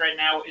Tatis right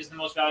now is the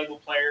most valuable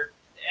player?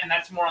 And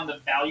that's more on the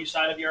value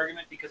side of the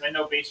argument, because I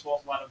know baseball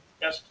is a lot of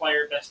best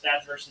player, best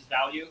stats versus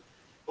value.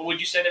 But would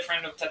you say that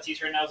Fernando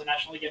Tatis right now is a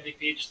National League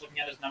MVP, just looking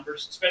at his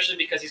numbers, especially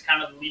because he's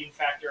kind of the leading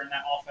factor in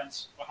that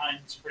offense behind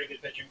some pretty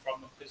good pitching from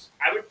him? Because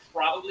I would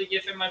probably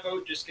give him my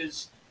vote, just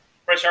because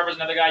Bryce Harper is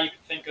another guy you could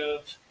think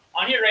of.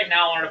 On here right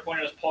now, I wanted to point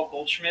out is Paul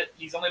Goldschmidt.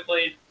 He's only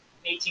played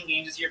 18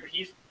 games this year, but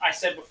I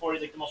said before,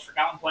 he's like the most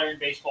forgotten player in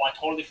baseball. I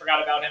totally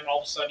forgot about him, and all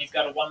of a sudden he's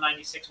got a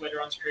 196 weighted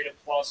runs created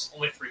plus.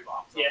 Only 3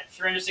 bombs. Yeah,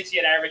 360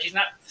 at average. He's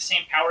not the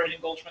same power hitting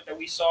Goldschmidt that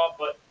we saw,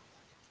 but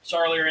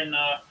saw earlier in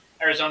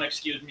Arizona,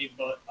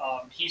 but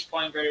he's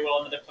playing very well,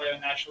 another player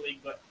in the National League.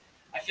 But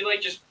I feel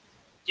like just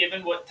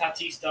given what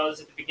Tatis does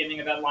at the beginning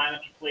of that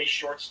lineup, he plays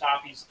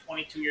shortstop. He's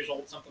 22 years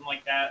old, something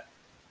like that.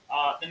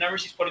 The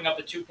numbers he's putting up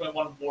at 2.1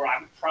 WAR, I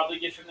would probably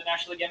give him the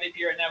National League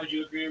MVP right now. Would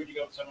you agree, or would you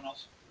go with someone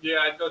else? Yeah,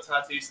 I'd go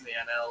Tatis in the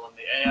NL. In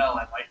the AL,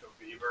 I might go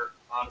Bieber.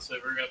 Honestly,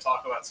 we're going to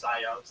talk about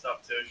Cy Young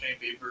stuff too. Shane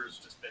Bieber's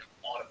just been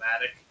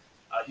automatic.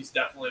 He's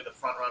definitely the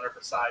front runner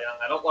for Cy Young.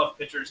 I don't love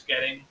pitchers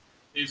getting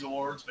these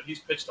awards, but he's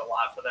pitched a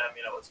lot for them.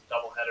 It's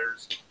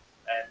doubleheaders.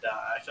 and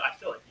I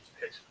feel like he's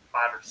pitched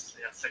 5 or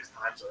 6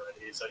 times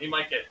already, so he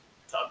might get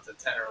up to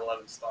 10 or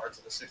 11 starts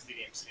in a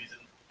 60-game season.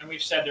 And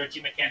we've said they're a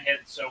team that can't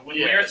hit. So when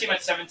you're a team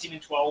at 17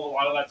 and 12, a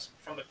lot of that's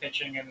from the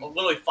pitching. And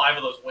literally 5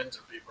 of those wins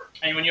are Bieber.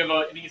 And when you have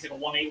I think it's like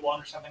a 1.81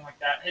 or something like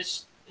that.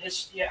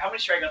 How many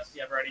strikeouts does he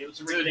have already? It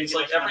was a ridiculous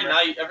like every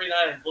night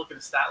I look at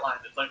his stat line.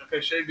 It's like, okay,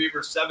 Shea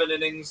Bieber, 7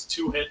 innings,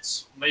 2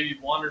 hits, maybe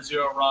 1 or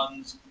 0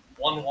 runs,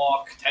 1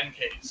 walk, 10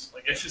 Ks.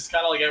 Like, it's just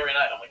kind of like every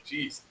night. I'm like,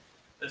 geez,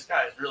 this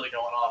guy is really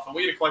going off. And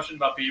we had a question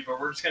about Bieber.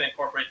 We're just going to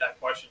incorporate that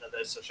question to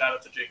this. So shout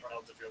out to Jake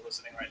Reynolds if you're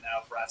listening right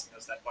now for asking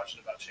us that question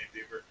about Shea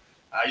Bieber.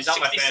 He's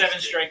 67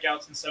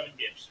 strikeouts in 7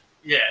 games.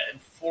 Yeah, and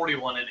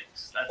 41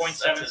 innings.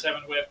 That's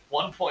 .77 whip.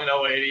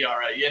 1.08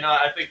 ERA. You know,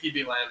 I think he'd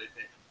be my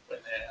MVP.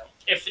 But,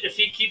 if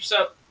he keeps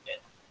up,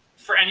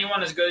 for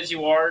anyone as good as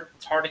you are,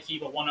 it's hard to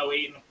keep a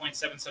 108 and a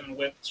 .77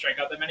 whip, strike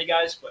out that many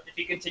guys. But if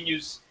he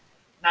continues,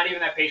 not even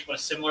that pace, but a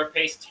similar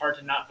pace, it's hard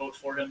to not vote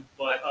for him.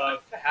 But I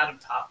had him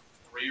top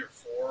 3 or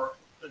 4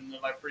 in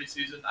my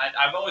preseason.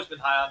 I've always been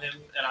high on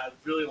him, and I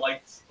really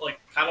liked,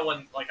 kind of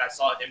when I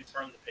saw him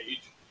turn the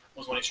page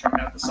was when he struck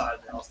out the side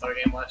in the All-Star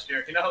game last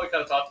year. You know how we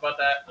kind of talked about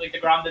that? Like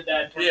DeGrom did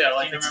that. Yeah,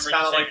 it's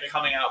kind of like a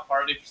coming out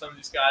party for some of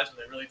these guys when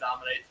they really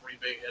dominate 3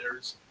 big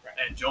hitters. Right.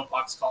 And Joe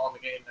Buck's calling the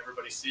game, and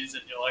everybody sees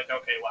it, and you're like,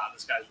 okay, wow,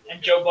 this guy's really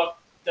good. Joe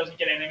Buck doesn't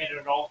get animated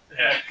at all.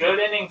 Yeah. Good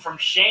inning from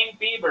Shane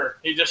Bieber.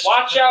 He just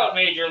watch out,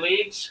 Major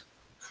Leagues.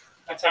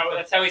 That's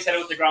how he said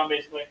it with DeGrom,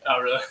 basically.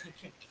 Oh, really?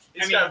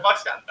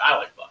 Buck's got. I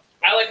like Buck.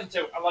 I like him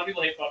too. A lot of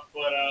people hate Buck,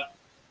 but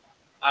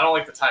I don't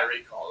like the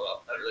Tyreek call though.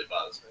 That really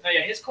bothers me. No,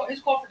 yeah, his call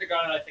for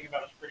DeGrom, I think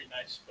about, is pretty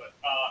nice, but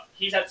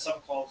he's had some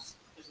calls.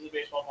 This is a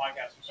baseball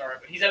podcast. I'm sorry,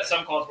 but he's had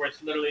some calls where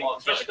it's literally,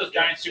 especially those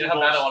Giant Super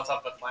Bowls. I don't want to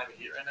talk about the Miami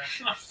Heat right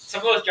now.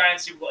 Some of those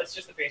Giant Super Bowls, it's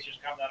just the Pacers.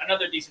 Calm down. I know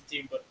they're a decent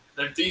team, but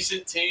they're a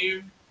decent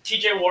team.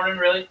 T.J. Warren,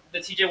 really, the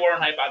T.J.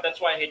 Warren hype out.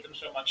 That's why I hate them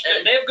so much.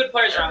 They have good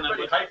players around them.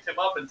 Everybody hyped him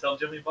up until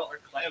Jimmy Butler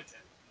claimed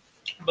him.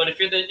 But if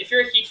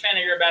you're a Heat fan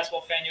or you're a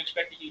basketball fan, you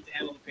expect the Heat to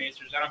handle the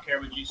Pacers. I don't care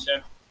what you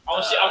say. I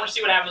want to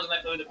see what happens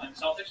when they're playing the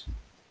Celtics.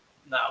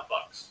 No,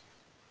 Bucks.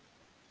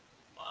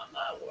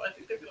 I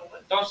think they're going to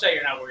win. Don't say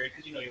you're not worried,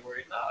 because you know you're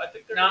worried. No, I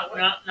think they're going to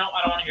win. No,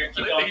 I don't want to hear it.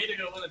 Keep going. Keep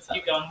going.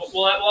 Keep going.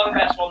 We'll have a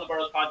Basketball in the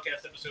Burrows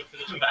podcast episode for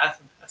this week.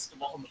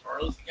 Basketball in the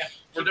Burrows? Yeah.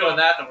 We're doing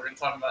that, then we're going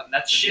to talk about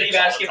Nets and shitty Knicks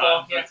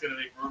basketball. Yeah. It's going to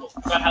be brutal.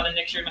 About how the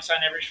Knicks are going to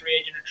sign every free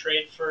agent or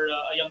trade for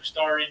a young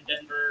star in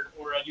Denver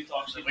or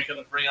Utah. So we can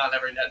bring on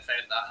every Net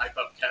fan to hype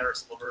up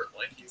Karis LeVert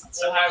like he's the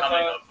we'll have,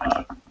 coming of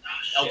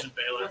Elgin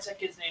Baylor. What's that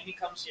kid's name? He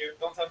comes here.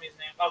 Don't tell me his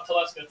name. Oh,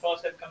 Teleska.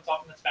 Teleska can come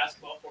talk Nets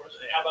basketball for us.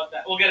 Yeah. How about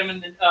that? We'll get him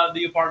in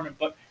the apartment.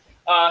 But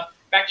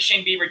back to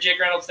Shane Bieber. Jake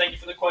Reynolds, thank you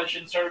for the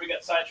question. Sorry we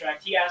got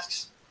sidetracked. He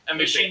asks,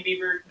 is Shane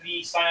Bieber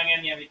the Cy Young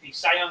and the MVP?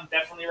 Cy Young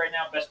definitely right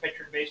now, best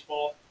pitcher in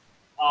baseball.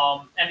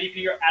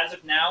 MVP as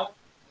of now,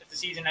 if the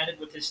season ended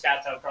with his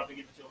stats, I would probably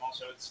give it to him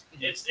also. It's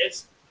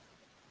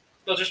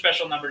those are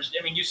special numbers.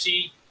 I mean, you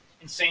see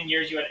insane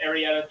years. You had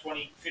Arrieta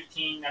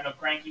 2015. I know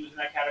Greinke was in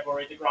that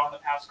category. DeGrom the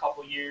past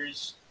couple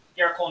years.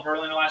 Garrett Cole and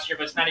Verlander last year,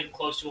 but it's not even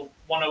close to a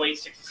 108,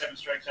 67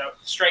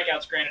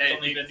 strikeouts. Granted, it's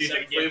only been 7 games. Do you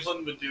think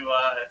Cleveland would do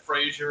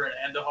Frazier and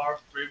Andujar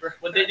for Bieber?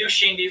 Would they do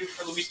Shane Bieber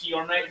for Luis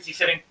Guillorme? Because he's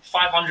hitting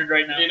 500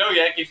 right now. You know,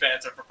 Yankee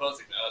fans are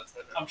proposing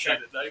that. I'm sure.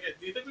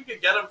 Do you think we could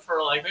get him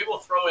for maybe we'll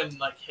throw in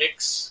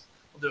Hicks?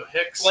 We'll do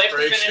Hicks. Well,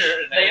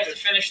 they have to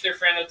finish their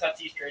Fernando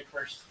Tatis trade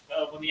first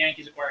when the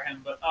Yankees acquire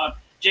him. But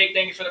Jake,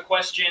 thank you for the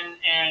question.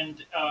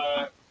 And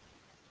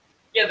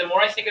yeah, the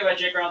more I think about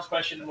Jake Brown's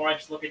question, the more I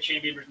just look at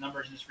Shane Bieber's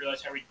numbers and just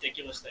realize how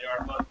ridiculous they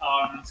are. But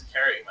he's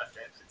carrying my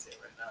fantasy team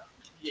right now.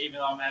 Yeah, even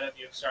though I'm mad at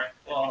you, sorry.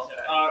 Well,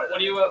 what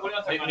do you want to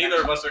talk about?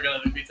 Neither of us are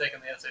going to be taking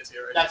the SAT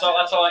right. That's all.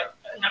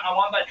 I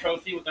want that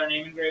trophy with our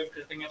name engraved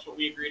because I think that's what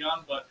we agreed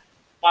on. But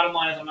bottom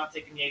line is, I'm not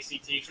taking the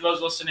ACT. For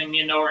those listening, me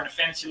and Noah are in a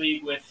fantasy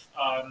league with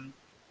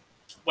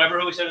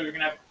Weber, who we said we were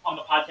going to have on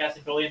the podcast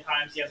a billion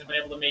times. He hasn't been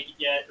able to make it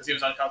yet because he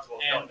was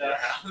uncomfortable. And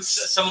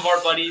some of our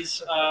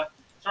buddies.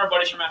 Some of our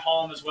buddies from at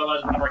home, as well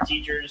as one of our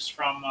teachers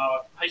from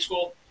high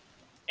school.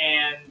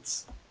 And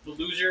the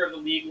loser of the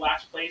league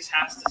last place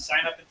has to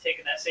sign up and take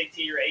an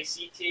SAT or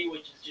ACT,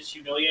 which is just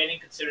humiliating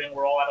considering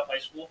we're all out of high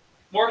school.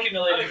 More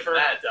humiliating for...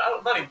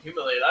 I'm not even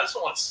humiliated. I just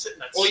don't want to sit in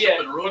that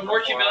stupid room. But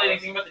more humiliating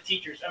thing about the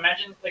teachers.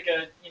 Imagine like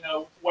a,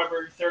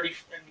 Weber 30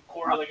 and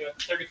quarter, like a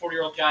 30,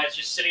 40-year-old guy is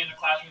just sitting in the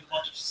classroom with a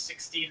bunch of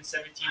 16,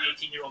 17,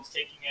 18-year-olds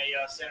taking a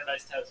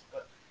standardized test.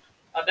 But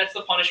that's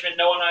the punishment.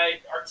 Noah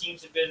and our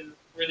teams have been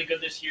really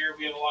good this year.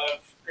 We have a lot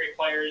of great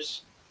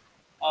players.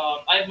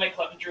 I have Mike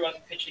Clevenger, who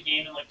hasn't pitched a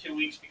game in 2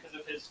 weeks because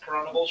of his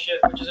corona bullshit,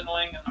 which is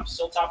annoying, and I'm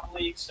still top of the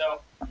league, so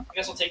I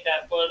guess I'll take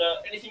that. But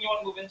anything you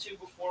want to move into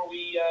before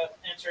we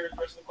answer the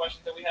rest of the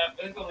questions that we have? I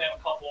think we only have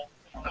a couple.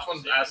 I just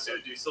wanted to ask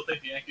you, do you still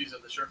think the Yankees are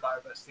the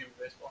surefire best team in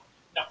baseball?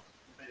 No.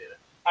 I did it.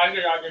 I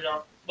agree.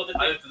 But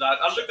I'm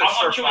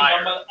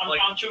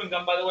chewing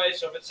gum, by the way,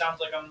 so if it sounds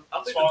like I'm I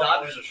don't think the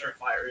Dodgers are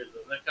surefire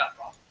either. They've got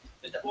problems.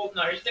 Well,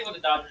 no, here's the thing with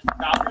the Dodgers. The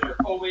Dodgers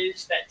are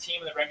always that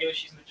team in the regular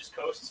season that just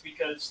coasts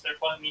because they're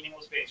playing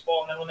meaningless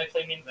baseball, and then when they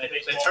play meaningless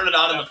baseball, They turn it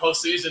on in the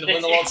postseason and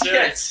win the World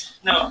Series.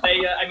 No,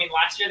 they. I mean,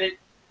 last year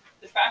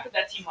the fact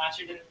that team last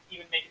year didn't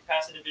even make it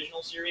past the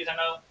divisional series. I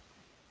know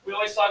we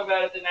always talk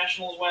about it. The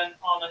Nationals went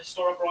on a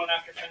historic run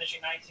after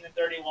finishing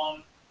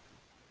 19-31,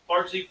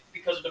 largely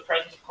because of the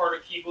presence of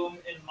Carter Kieboom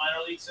in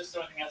minor league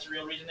system. I think that's the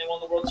real reason they won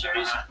the World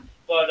Series.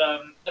 But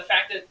the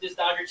fact that these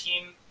Dodgers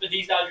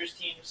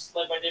teams,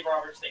 led by Dave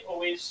Roberts, they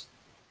always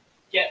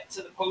get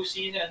to the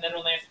postseason, and then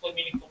when they have to play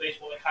meaningful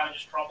baseball, they kind of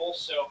just crumble.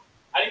 So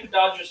I think the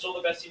Dodgers are still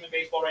the best team in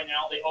baseball right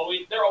now.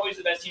 They're always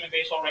the best team in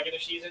baseball regular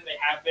season. They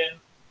have been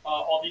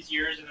all these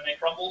years, and then they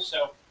crumble.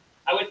 So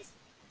I would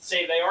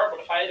say they are. But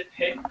if I had to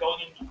pick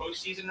going into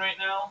postseason right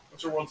now,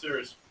 what's your World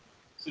Series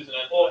season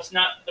end? Well, it's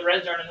not the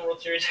Reds aren't in the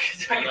World Series.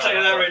 I can tell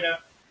you that right now.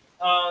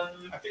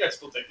 I think I'd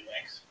still take the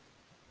Yanks.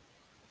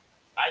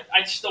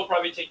 I'd still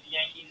probably take the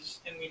Yankees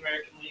in the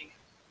American League.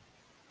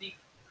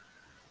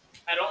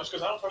 Just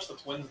because I don't trust the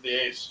Twins, the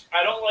A's.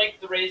 I don't like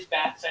the Rays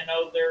bats. I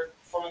know they're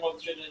forming up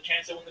there's a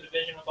chance to win the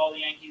division with all the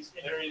Yankees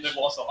injuries. They've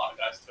lost a lot of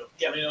guys too.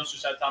 Yep. Chirinos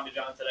just had Tommy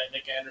John today.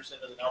 Nick Anderson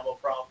has an elbow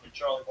problem, and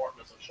Charlie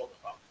Morton has a shoulder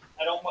problem.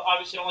 I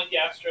obviously don't like the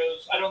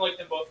Astros. I don't like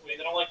them both ways.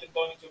 I don't like them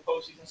going into a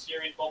postseason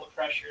series with all the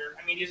pressure.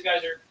 I mean, these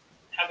guys are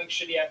having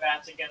shitty at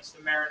bats against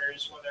the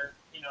Mariners when they're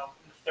in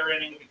the third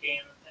inning of the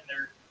game and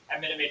they're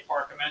at Minute Maid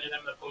Park. Imagine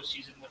them in the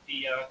postseason with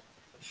the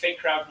fake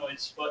crowd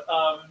noise. But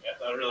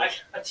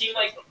a team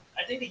like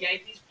I think the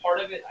Yankees,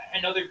 part of it, I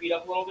know they're beat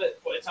up a little bit,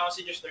 but it's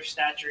honestly just their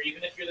stature.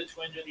 Even if you're the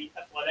Twins or the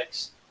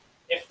Athletics,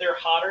 if they're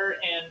hotter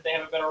and they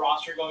have a better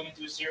roster going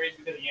into a series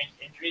because of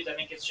Yankee injuries, I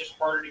think it's just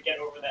harder to get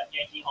over that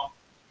Yankee hump.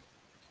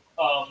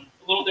 A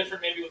little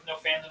different maybe with no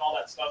fans and all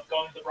that stuff.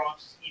 Going to the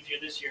Bronx is easier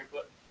this year,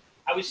 but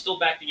I would still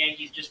back the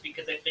Yankees just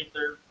because I think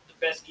they're the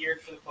best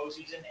geared for the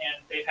postseason,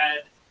 and they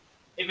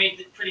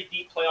made pretty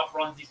deep playoff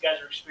runs. These guys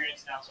are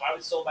experienced now, so I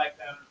would still back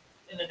them.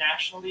 In the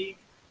National League,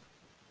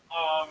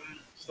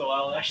 still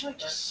LA. National League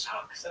just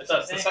sucks. It's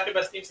the second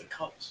best team's the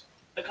Cubs.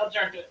 The Cubs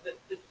aren't doing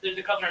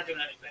the Cubs aren't doing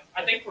anything.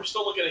 I think we're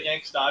still looking at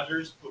Yankees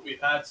Dodgers, but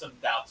we've had some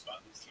doubts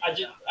about these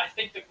teams. I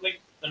think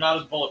they're not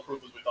as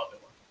bulletproof as we thought they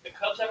were. The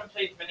Cubs haven't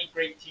played many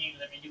great teams.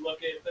 I mean, you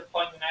look at they're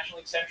playing the National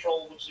League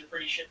Central, which is a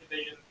pretty shit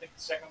division. I think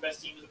the second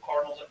best team is the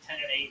Cardinals at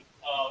 10-8.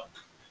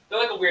 They're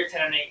like a weird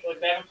 10-8.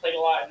 Like they haven't played a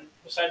lot, and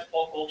besides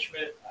Paul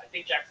Goldschmidt, I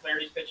think Jack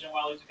Flaherty's pitching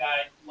well. He's a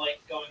guy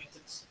like going into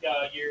this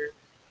year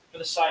for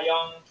the Cy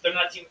Young. They're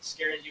not a team that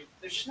scares you.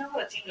 There's just not a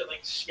lot of teams that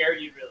scare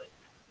you really.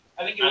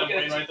 I think you look Adam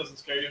at Wainwright doesn't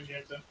scare you in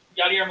here too.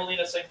 Yadier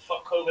Molina saying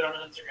 "fuck COVID" on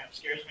his Instagram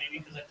scares me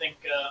because I think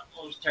it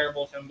was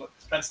terrible of him. But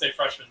Penn State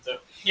freshman too.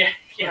 Yeah.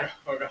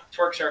 Okay.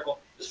 Twerk circle.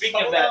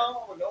 Speaking of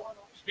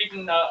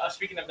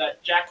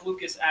that, Jack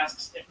Lucas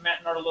asks if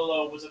Matt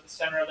Nardolillo was at the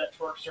center of that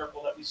twerk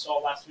circle that we saw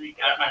last week.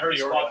 I heard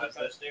he organized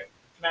it.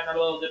 Matt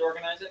Nardolillo did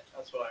organize it.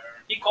 That's what I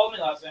heard. He called me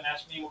last night and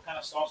asked me what kind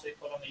of sauce they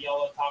put on the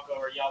yellow taco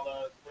or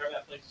yellow whatever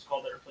that place is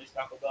called that replaced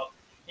Taco Bell.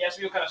 He asked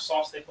me what kind of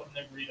sauce they put in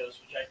their burritos,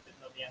 which I didn't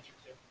know the answer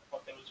to. I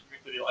thought that was great.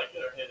 Did he like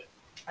it or hit it?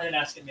 I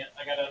didn't ask him yet.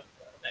 I'll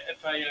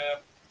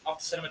have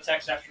to send him a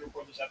text after we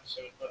record this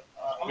episode. But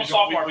I'm a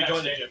sophomore. We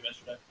joined the gym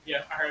yesterday.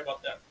 Yeah, I heard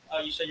about that.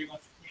 You said you're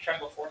trying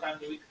to go 4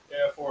 times a week.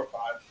 Yeah, 4 or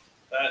 5.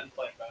 That and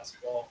playing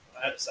basketball.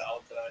 I had a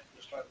salad today.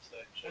 Just trying to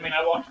stay. I mean,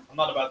 I'm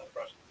not about the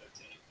freshman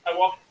 15. I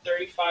walked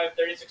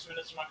 36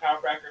 minutes to my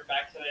chiropractor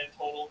back today in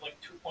total,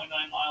 2.9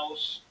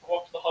 miles. I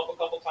walked to the hub a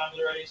couple times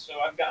already,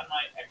 so I've gotten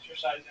my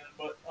exercise in.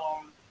 But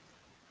I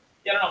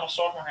don't know. I'm a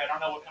sophomore here. I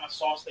don't know what kind of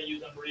sauce they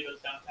use on burritos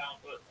downtown.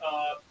 But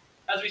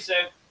as we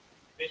say,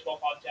 baseball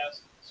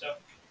podcast. So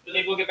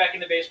maybe we'll get back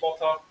into baseball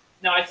talk.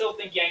 No, I still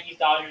think Yankees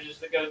Dodgers is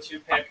the go-to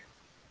pick.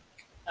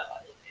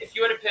 If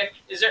you were to pick,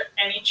 is there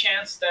any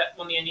chance that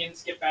when the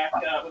Indians get back,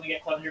 when they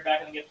get Clevenger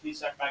back and they get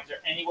Plesac back, is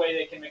there any way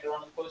they can make a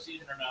run in the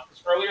postseason or no?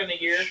 Because earlier in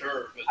the year,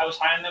 sure, but I was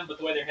high on them, but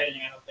the way they're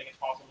hitting, I don't think it's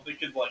possible. They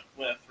could win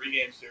a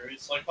 3-game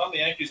series. If I'm the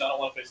Yankees, I don't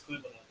want to face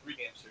Cleveland in a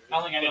 3-game series. I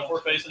don't think if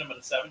we're facing them in a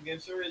 7-game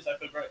series, I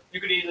feel great.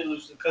 You could easily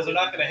lose because they're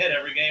not going to hit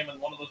every game,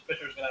 and one of those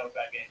pitchers is going to have a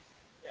bad game.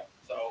 Yeah.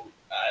 So,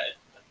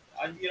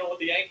 with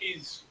the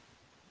Yankees,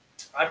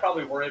 I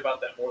probably worry about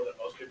that more than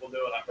most people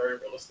do, and I'm very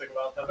realistic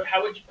about them. But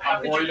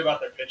I'm worried about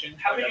their pitching.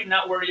 How could you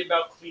not worry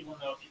about Cleveland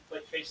though if you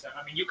face them?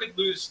 I mean, you could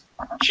lose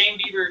Shane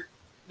Bieber.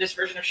 This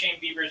version of Shane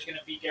Bieber is going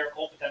to beat Garrett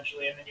Cole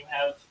potentially, and then you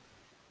have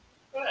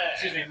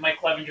Mike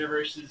Clevenger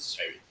versus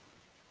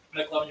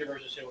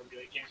who would be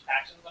James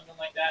Paxton, something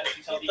like that.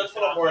 That's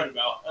what I'm worried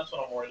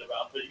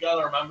about. But you got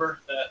to remember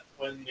that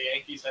when the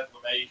Yankees had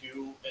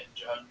LeMahieu and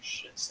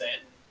Judge and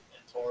Stanton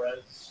and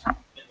Torres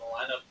in the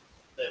lineup,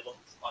 they looked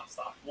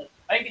unstoppable.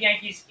 I think the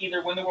Yankees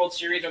either win the World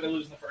Series or they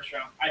lose in the first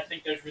round. I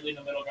think there's really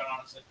no middle ground,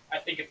 honestly. I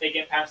think if they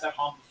get past that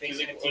hump of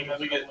facing a team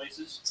that's got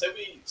laces. Say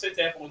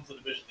Tampa wins the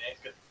division, the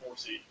Yankees get the 4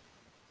 seed.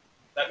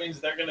 That means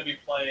they're going to be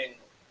playing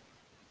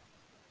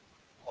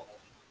a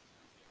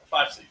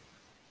 5 seed.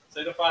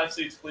 Say the 5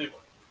 seed's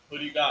Cleveland. Who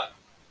do you got?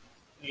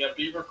 You got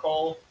Bieber,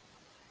 Cole.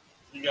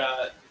 You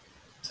got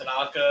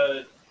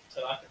Tanaka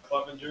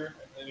Clevenger,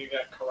 and then you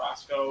got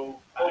Carrasco,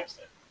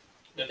 Paxton.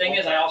 The thing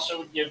is, I also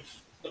would give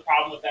the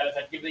problem with that is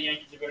I'd give the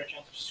Yankees a better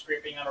chance of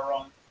scraping on a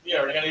run.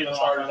 Yeah, we're gonna even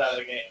starters out of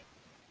the game.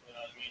 You know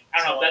what I mean?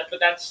 I don't know, but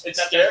that's it's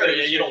that's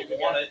scary. as You good as don't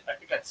want it. I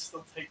think I'd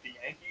still take the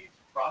Yankees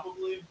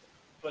probably,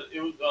 but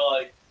it was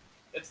like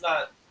it's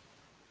not.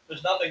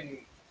 There's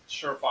nothing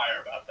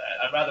surefire about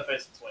that. I'd rather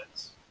face the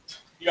Twins.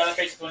 You gotta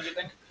face the Twins, you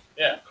think?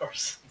 Yeah, of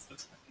course. It's the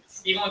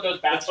Twins. Even with those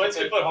The bats, Twins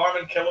could put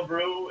Harmon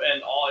Killebrew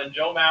and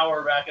Joe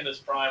Mauer back in his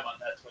prime on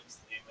that Twins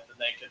team, and then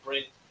they could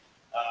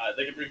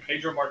bring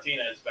Pedro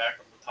Martinez back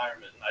from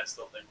retirement, and I'd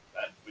still think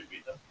that we'd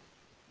beat them.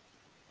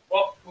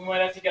 Well, we might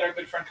have to get our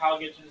good friend Kyle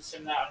Gibson to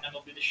sim that, and then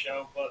it'll be the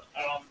show. But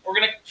we're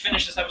going to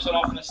finish this episode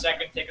off in a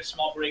second, take a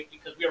small break,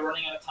 because we are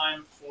running out of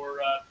time for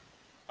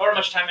however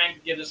much time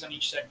Hank gives us on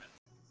each segment.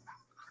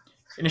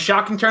 In a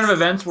shocking turn of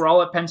events, we're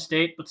all at Penn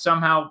State, but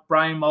somehow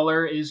Brian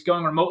Muller is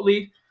going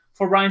remotely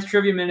for Brian's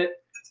Trivia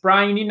Minute.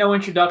 Brian, you need no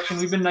introduction.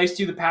 We've been nice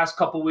to you the past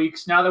couple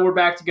weeks. Now that we're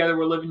back together,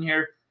 we're living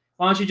here.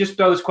 Why don't you just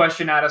throw this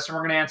question at us, and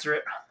we're going to answer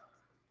it.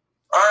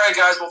 All right,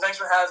 guys. Well, thanks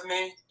for having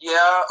me.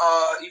 Yeah,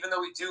 even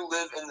though we do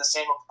live in the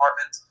same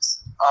apartment,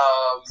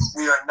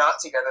 we are not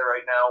together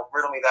right now.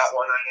 Riddle me that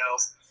one, I know.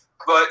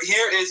 But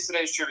here is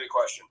today's trivia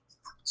question.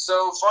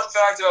 So, fun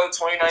fact about the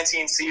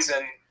 2019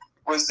 season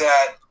was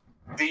that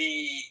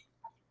the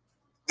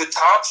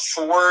top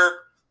 4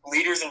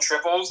 leaders in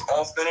triples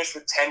all finished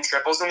with 10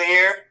 triples in the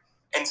year,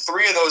 and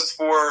 3 of those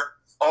 4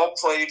 all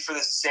played for the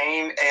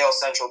same AL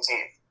Central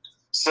team.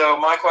 So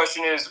my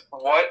question is,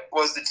 what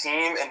was the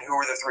team and who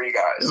were the 3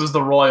 guys? It was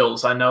the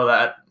Royals. I know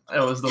that.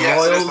 It was the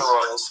Royals. It was the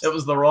Royals. It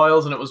was the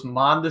Royals, and it was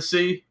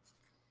Mondesi.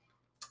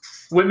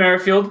 Whit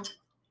Merrifield.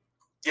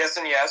 Yes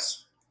and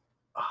yes.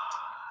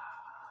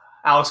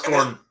 Alex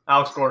Gordon.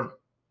 Alex Gordon.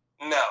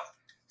 No.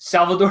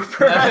 Salvador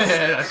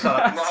Perez.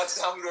 Not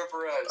Salvador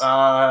Perez.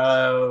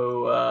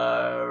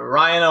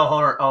 Ryan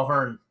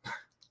O'Hearn.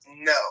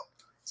 No.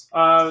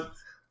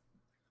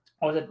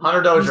 Was it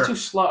Hunter Dozier? He's too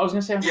slow. I was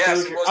gonna say Hunter Yes,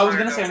 Dozier. it was I was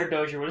Hunter gonna say Dozier.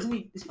 Hunter Dozier. What isn't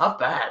he? Not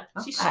bad.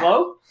 Is he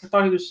slow? I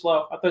thought he was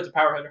slow. I thought he was a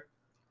power hitter.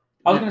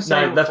 I was gonna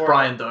say No, that's before.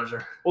 Brian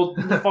Dozier. Well,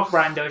 fuck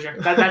Brian Dozier.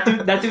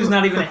 That dude's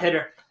not even a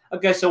hitter.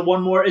 Okay, so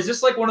one more. Is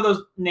this like one of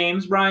those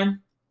names, Brian?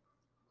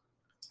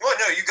 Well,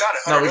 no, you got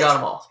it. No, we got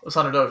them all. It was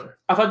Hunter Dozier.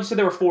 I thought you said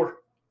there were 4.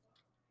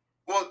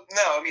 Well,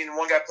 no, I mean,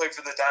 one guy played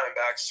for the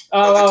Diamondbacks.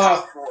 Oh, the oh,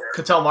 top 4.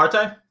 Cattell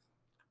Marte?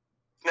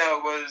 No,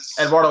 it was...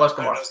 Eduardo I don't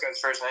Escobar. know this guy's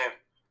first name.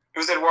 It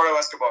was Eduardo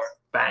Escobar.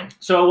 Bang.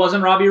 So it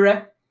wasn't Robbie Ray?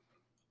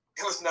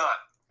 It was not.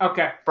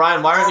 Okay.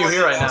 Brian, why aren't you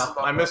here right now? Awesome.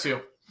 I miss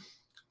you.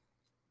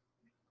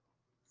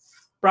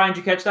 Brian, did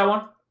you catch that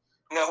one?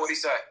 No, what'd he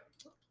say?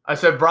 I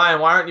said,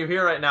 Brian, why aren't you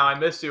here right now? I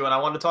miss you, and I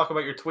wanted to talk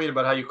about your tweet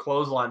about how you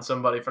clotheslined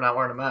somebody for not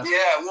wearing a mask.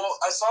 Yeah, well,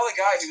 I saw the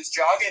guy. He was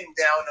jogging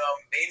down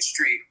Main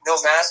Street, no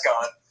mask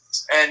on.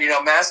 And,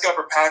 mask up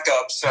or pack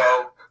up. So,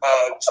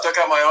 stuck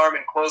out my arm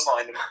and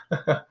clotheslined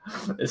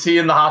him. Is he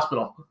in the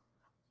hospital?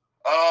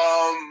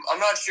 I'm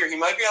not sure. He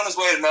might be on his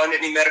way to Mount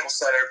Nittany Medical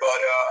Center, but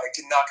I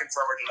cannot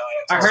confirm or deny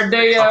it. I heard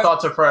they. Our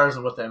thoughts and prayers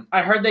are with him.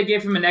 I heard they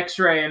gave him an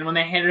X-ray, and when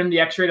they handed him the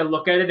X-ray to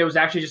look at it, it was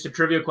actually just a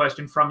trivia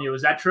question from you.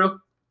 Is that true?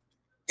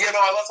 Yeah, no,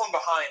 I left one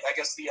behind. I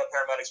guess the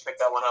paramedics picked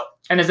that one up.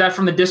 And is that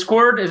from the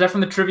Discord? Is that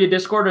from the trivia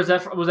Discord, or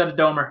was that a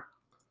Domer?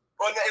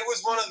 Well, it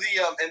was one of the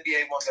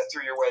NBA ones that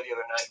threw your way the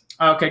other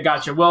night. Okay,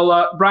 gotcha.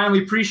 Well, Brian,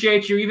 we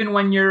appreciate you. Even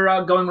when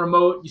you're going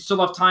remote, you still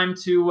have time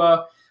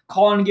to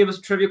call in and give us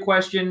a trivia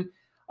question.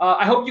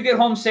 I hope you get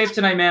home safe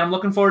tonight, man. I'm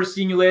looking forward to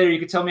seeing you later. You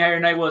can tell me how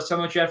your night was. Tell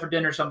me what you had for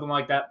dinner or something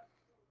like that.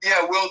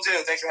 Yeah, will do.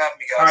 Thanks for having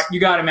me, guys. All right, you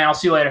got it, man. I'll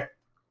see you later.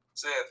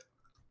 See ya.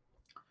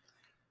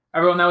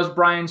 Everyone, that was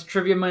Brian's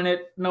Trivia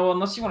Minute. Noah,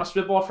 unless you want to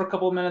spitball for a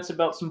couple of minutes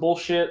about some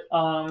bullshit,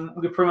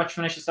 we could pretty much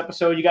finish this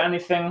episode. You got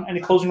anything? Any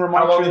closing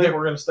remarks? How long do you think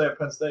we're going to stay at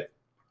Penn State?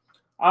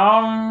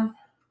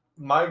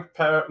 My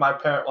parent,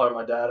 or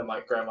my dad and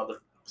my grandmother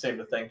seem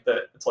to think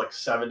that it's like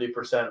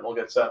 70% we'll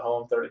get sent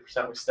home,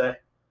 30% we stay.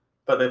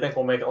 But they think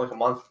we'll make it like a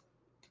month.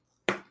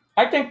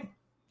 I think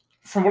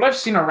from what I've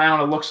seen around,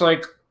 it looks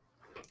like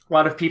a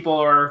lot of people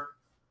are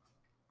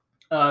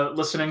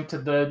listening to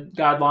the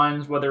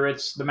guidelines, whether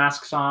it's the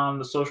masks on,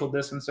 the social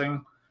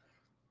distancing.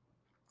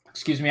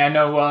 Excuse me. I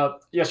know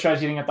yesterday I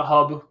was eating at the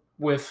Hub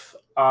with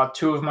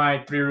 2 of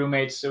my 3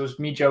 roommates. It was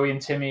me, Joey,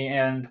 and Timmy.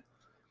 And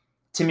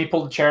Timmy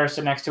pulled a chair,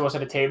 sit next to us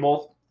at a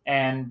table,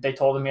 and they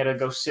told him he had to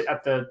go sit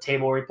at the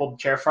table where he pulled the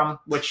chair from,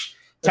 which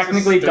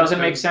technically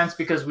doesn't make sense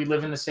because we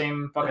live in the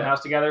same fucking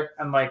house together,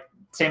 and like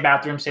same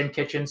bathroom, same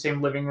kitchen,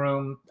 same living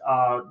room,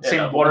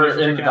 same water.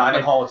 In the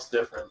dining hall, it's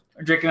different.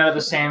 Drinking out of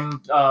the same,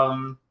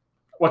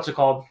 what's it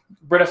called?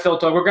 Brita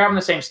filter. We're grabbing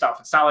the same stuff.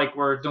 It's not like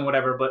we're doing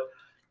whatever, but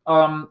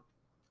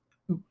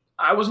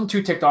I wasn't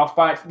too ticked off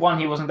by it. 1,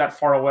 he wasn't that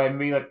far away,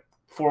 maybe like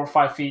 4 or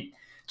 5 feet.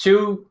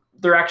 2,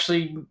 they're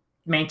actually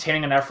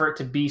maintaining an effort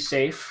to be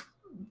safe.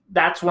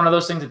 That's one of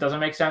those things that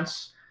doesn't make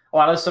sense. A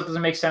lot of this stuff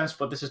doesn't make sense,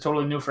 but this is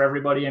totally new for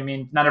everybody. I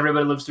mean, not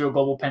everybody lives through a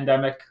global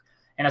pandemic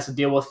and has to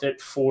deal with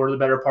it for the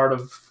better part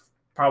of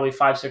probably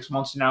 5-6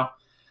 months now.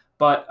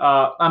 But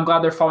I'm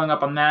glad they're following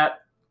up on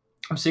that.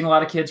 I'm seeing a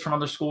lot of kids from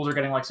other schools are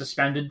getting like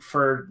suspended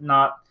for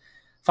not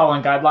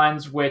following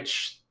guidelines,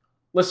 which,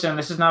 listen,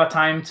 this is not a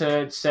time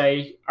to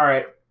say, all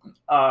right,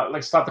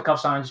 like slap the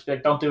cuffs on and just be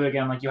like, don't do it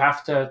again. Like, you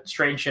have to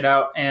straighten shit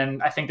out,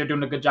 and I think they're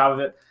doing a good job of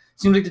it.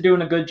 Seems like they're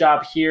doing a good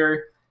job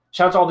here.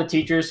 Shout out to all the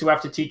teachers who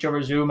have to teach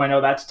over Zoom. I know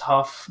that's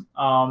tough.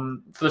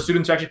 For the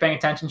students who are actually paying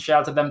attention,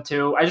 shout out to them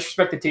too. I just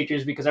respect the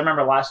teachers because I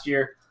remember last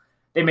year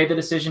they made the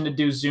decision to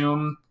do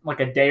Zoom like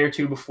a day or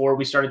two before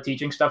we started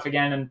teaching stuff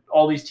again. And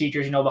all these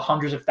teachers, the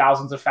hundreds of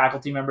thousands of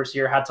faculty members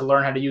here had to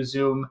learn how to use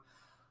Zoom.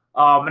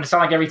 And it's not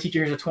like every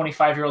teacher is a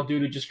 25-year-old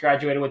dude who just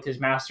graduated with his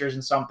master's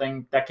in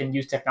something that can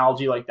use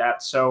technology like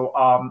that. So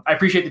I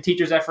appreciate the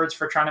teachers' efforts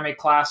for trying to make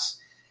class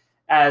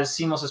as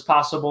seamless as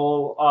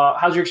possible.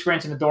 How's your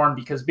experience in the dorm?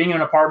 Because being in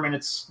an apartment,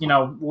 it's, a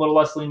little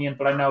less lenient,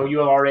 but I know you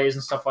have RAs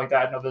and stuff like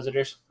that, no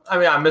visitors. I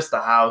mean, I miss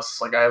the house.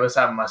 Like, I miss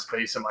having my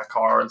space in my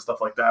car and stuff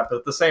like that. But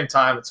at the same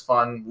time, it's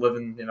fun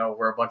living,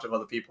 where a bunch of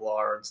other people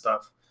are and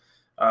stuff.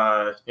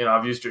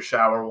 I've used your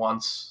shower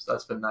once.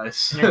 That's been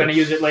nice. And you're going to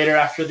use it later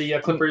after the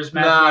Clippers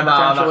match? No,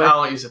 I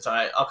won't use it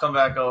tonight. I'll come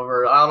back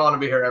over. I don't want to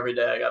be here every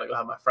day. I got to go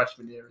have my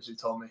freshman year, as you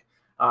told me.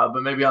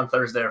 But maybe on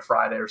Thursday or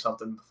Friday or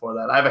something before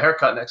that. I have a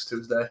haircut next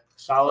Tuesday.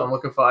 Solid. So I'm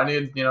looking for.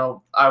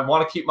 I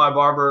want to keep my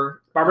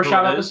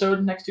barbershop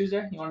episode next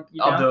Tuesday.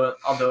 I'll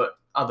do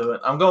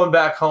it. I'm going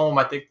back home.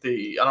 I think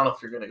I don't know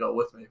if you're gonna go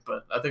with me,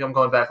 but I think I'm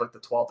going back like the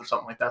 12th or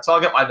something like that. So I'll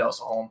get my dose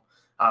of home,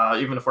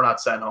 even if we're not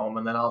sent home,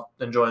 and then I'll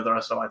enjoy the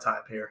rest of my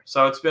time here.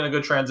 So it's been a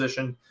good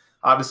transition.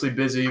 Obviously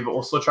busy, but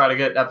we'll still try to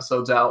get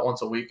episodes out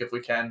once a week if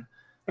we can.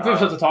 If we have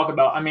stuff to talk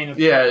about,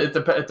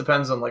 it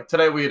depends on, like,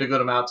 today we had a good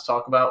amount to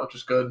talk about, which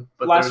is good,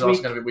 but there's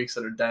also going to be weeks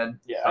that are dead.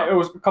 Yeah, it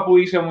was a couple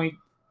weeks when we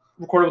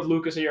recorded with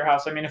Lucas at your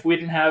house. I mean, if we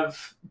didn't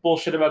have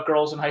bullshit about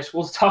girls in high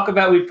school to talk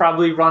about, we'd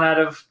probably run out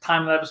of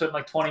time in the episode in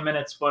like 20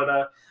 minutes, but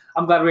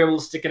I'm glad we were able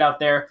to stick it out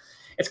there.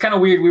 It's kind of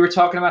weird. We were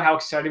talking about how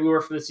excited we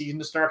were for the season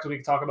to start because we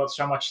could talk about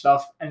so much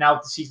stuff, and now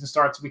that the season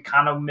starts, we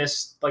kind of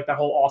missed like that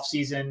whole off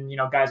season,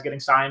 guys getting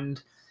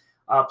signed,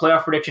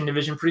 playoff prediction,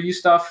 division preview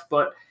stuff,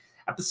 but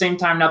at the same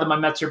time, now that my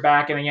Mets are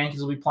back and the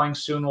Yankees will be playing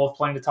soon, we'll have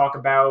plenty to talk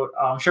about.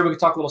 I'm sure we could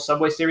talk a little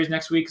Subway Series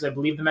next week because I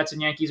believe the Mets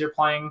and Yankees are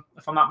playing,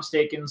 if I'm not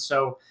mistaken.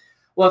 So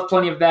we'll have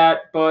plenty of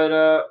that. But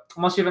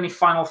unless you have any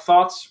final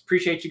thoughts,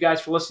 appreciate you guys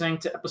for listening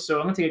to episode,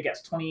 I'm going to take a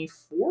guess,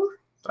 24?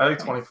 I think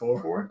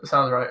 24. That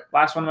sounds right.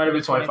 Last one might have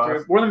been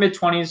 23. We're in the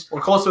mid-20s.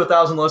 We're close to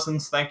 1,000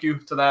 listens. Thank you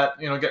to that.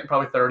 Getting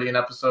probably 30 an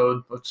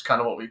episode, which is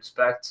kind of what we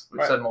expect.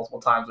 We've said multiple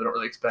times we don't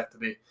really expect to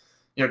be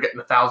getting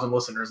 1,000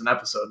 listeners an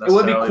episode. It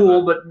would be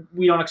cool, but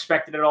we don't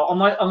expect it at all.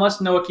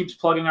 Unless Noah keeps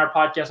plugging our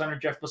podcast under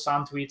Jeff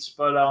Bassan tweets.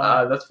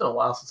 But that's been a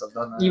while since I've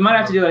done that. You might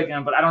have to do that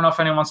again, but I don't know if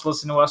anyone wants to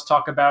listen to us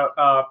talk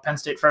about Penn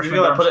State freshmen.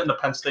 You're going to put it in the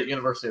Penn State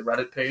University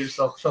Reddit page.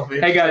 So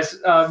hey, guys,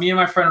 me and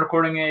my friend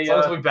recording a as long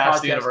as we bash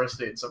podcast. The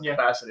university in some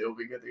capacity, we'll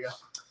be good to go.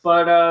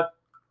 But,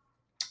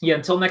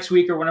 until next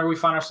week or whenever we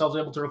find ourselves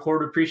able to record,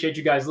 we appreciate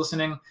you guys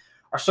listening.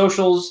 Our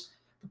socials.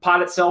 The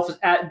pod itself is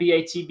at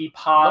BATB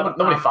Pod.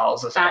 Nobody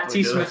follows us. At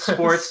T Smith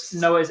Sports.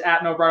 Noah is at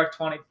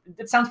NoBroduct20.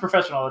 It sounds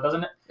professional,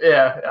 doesn't it?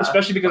 Yeah.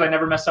 Especially because I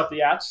never mess up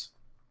the ats.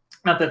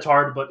 Not that it's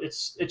hard, but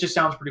it just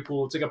sounds pretty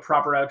cool. It's like a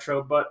proper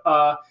outro. But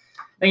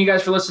thank you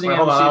guys for listening. Wait,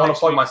 hold on. I want to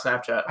plug my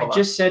Snapchat. I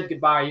just said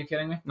goodbye. Are you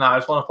kidding me? No, I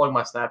just want to plug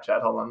my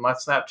Snapchat. Hold on. My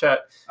Snapchat.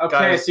 Okay,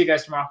 guys, see you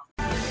guys tomorrow.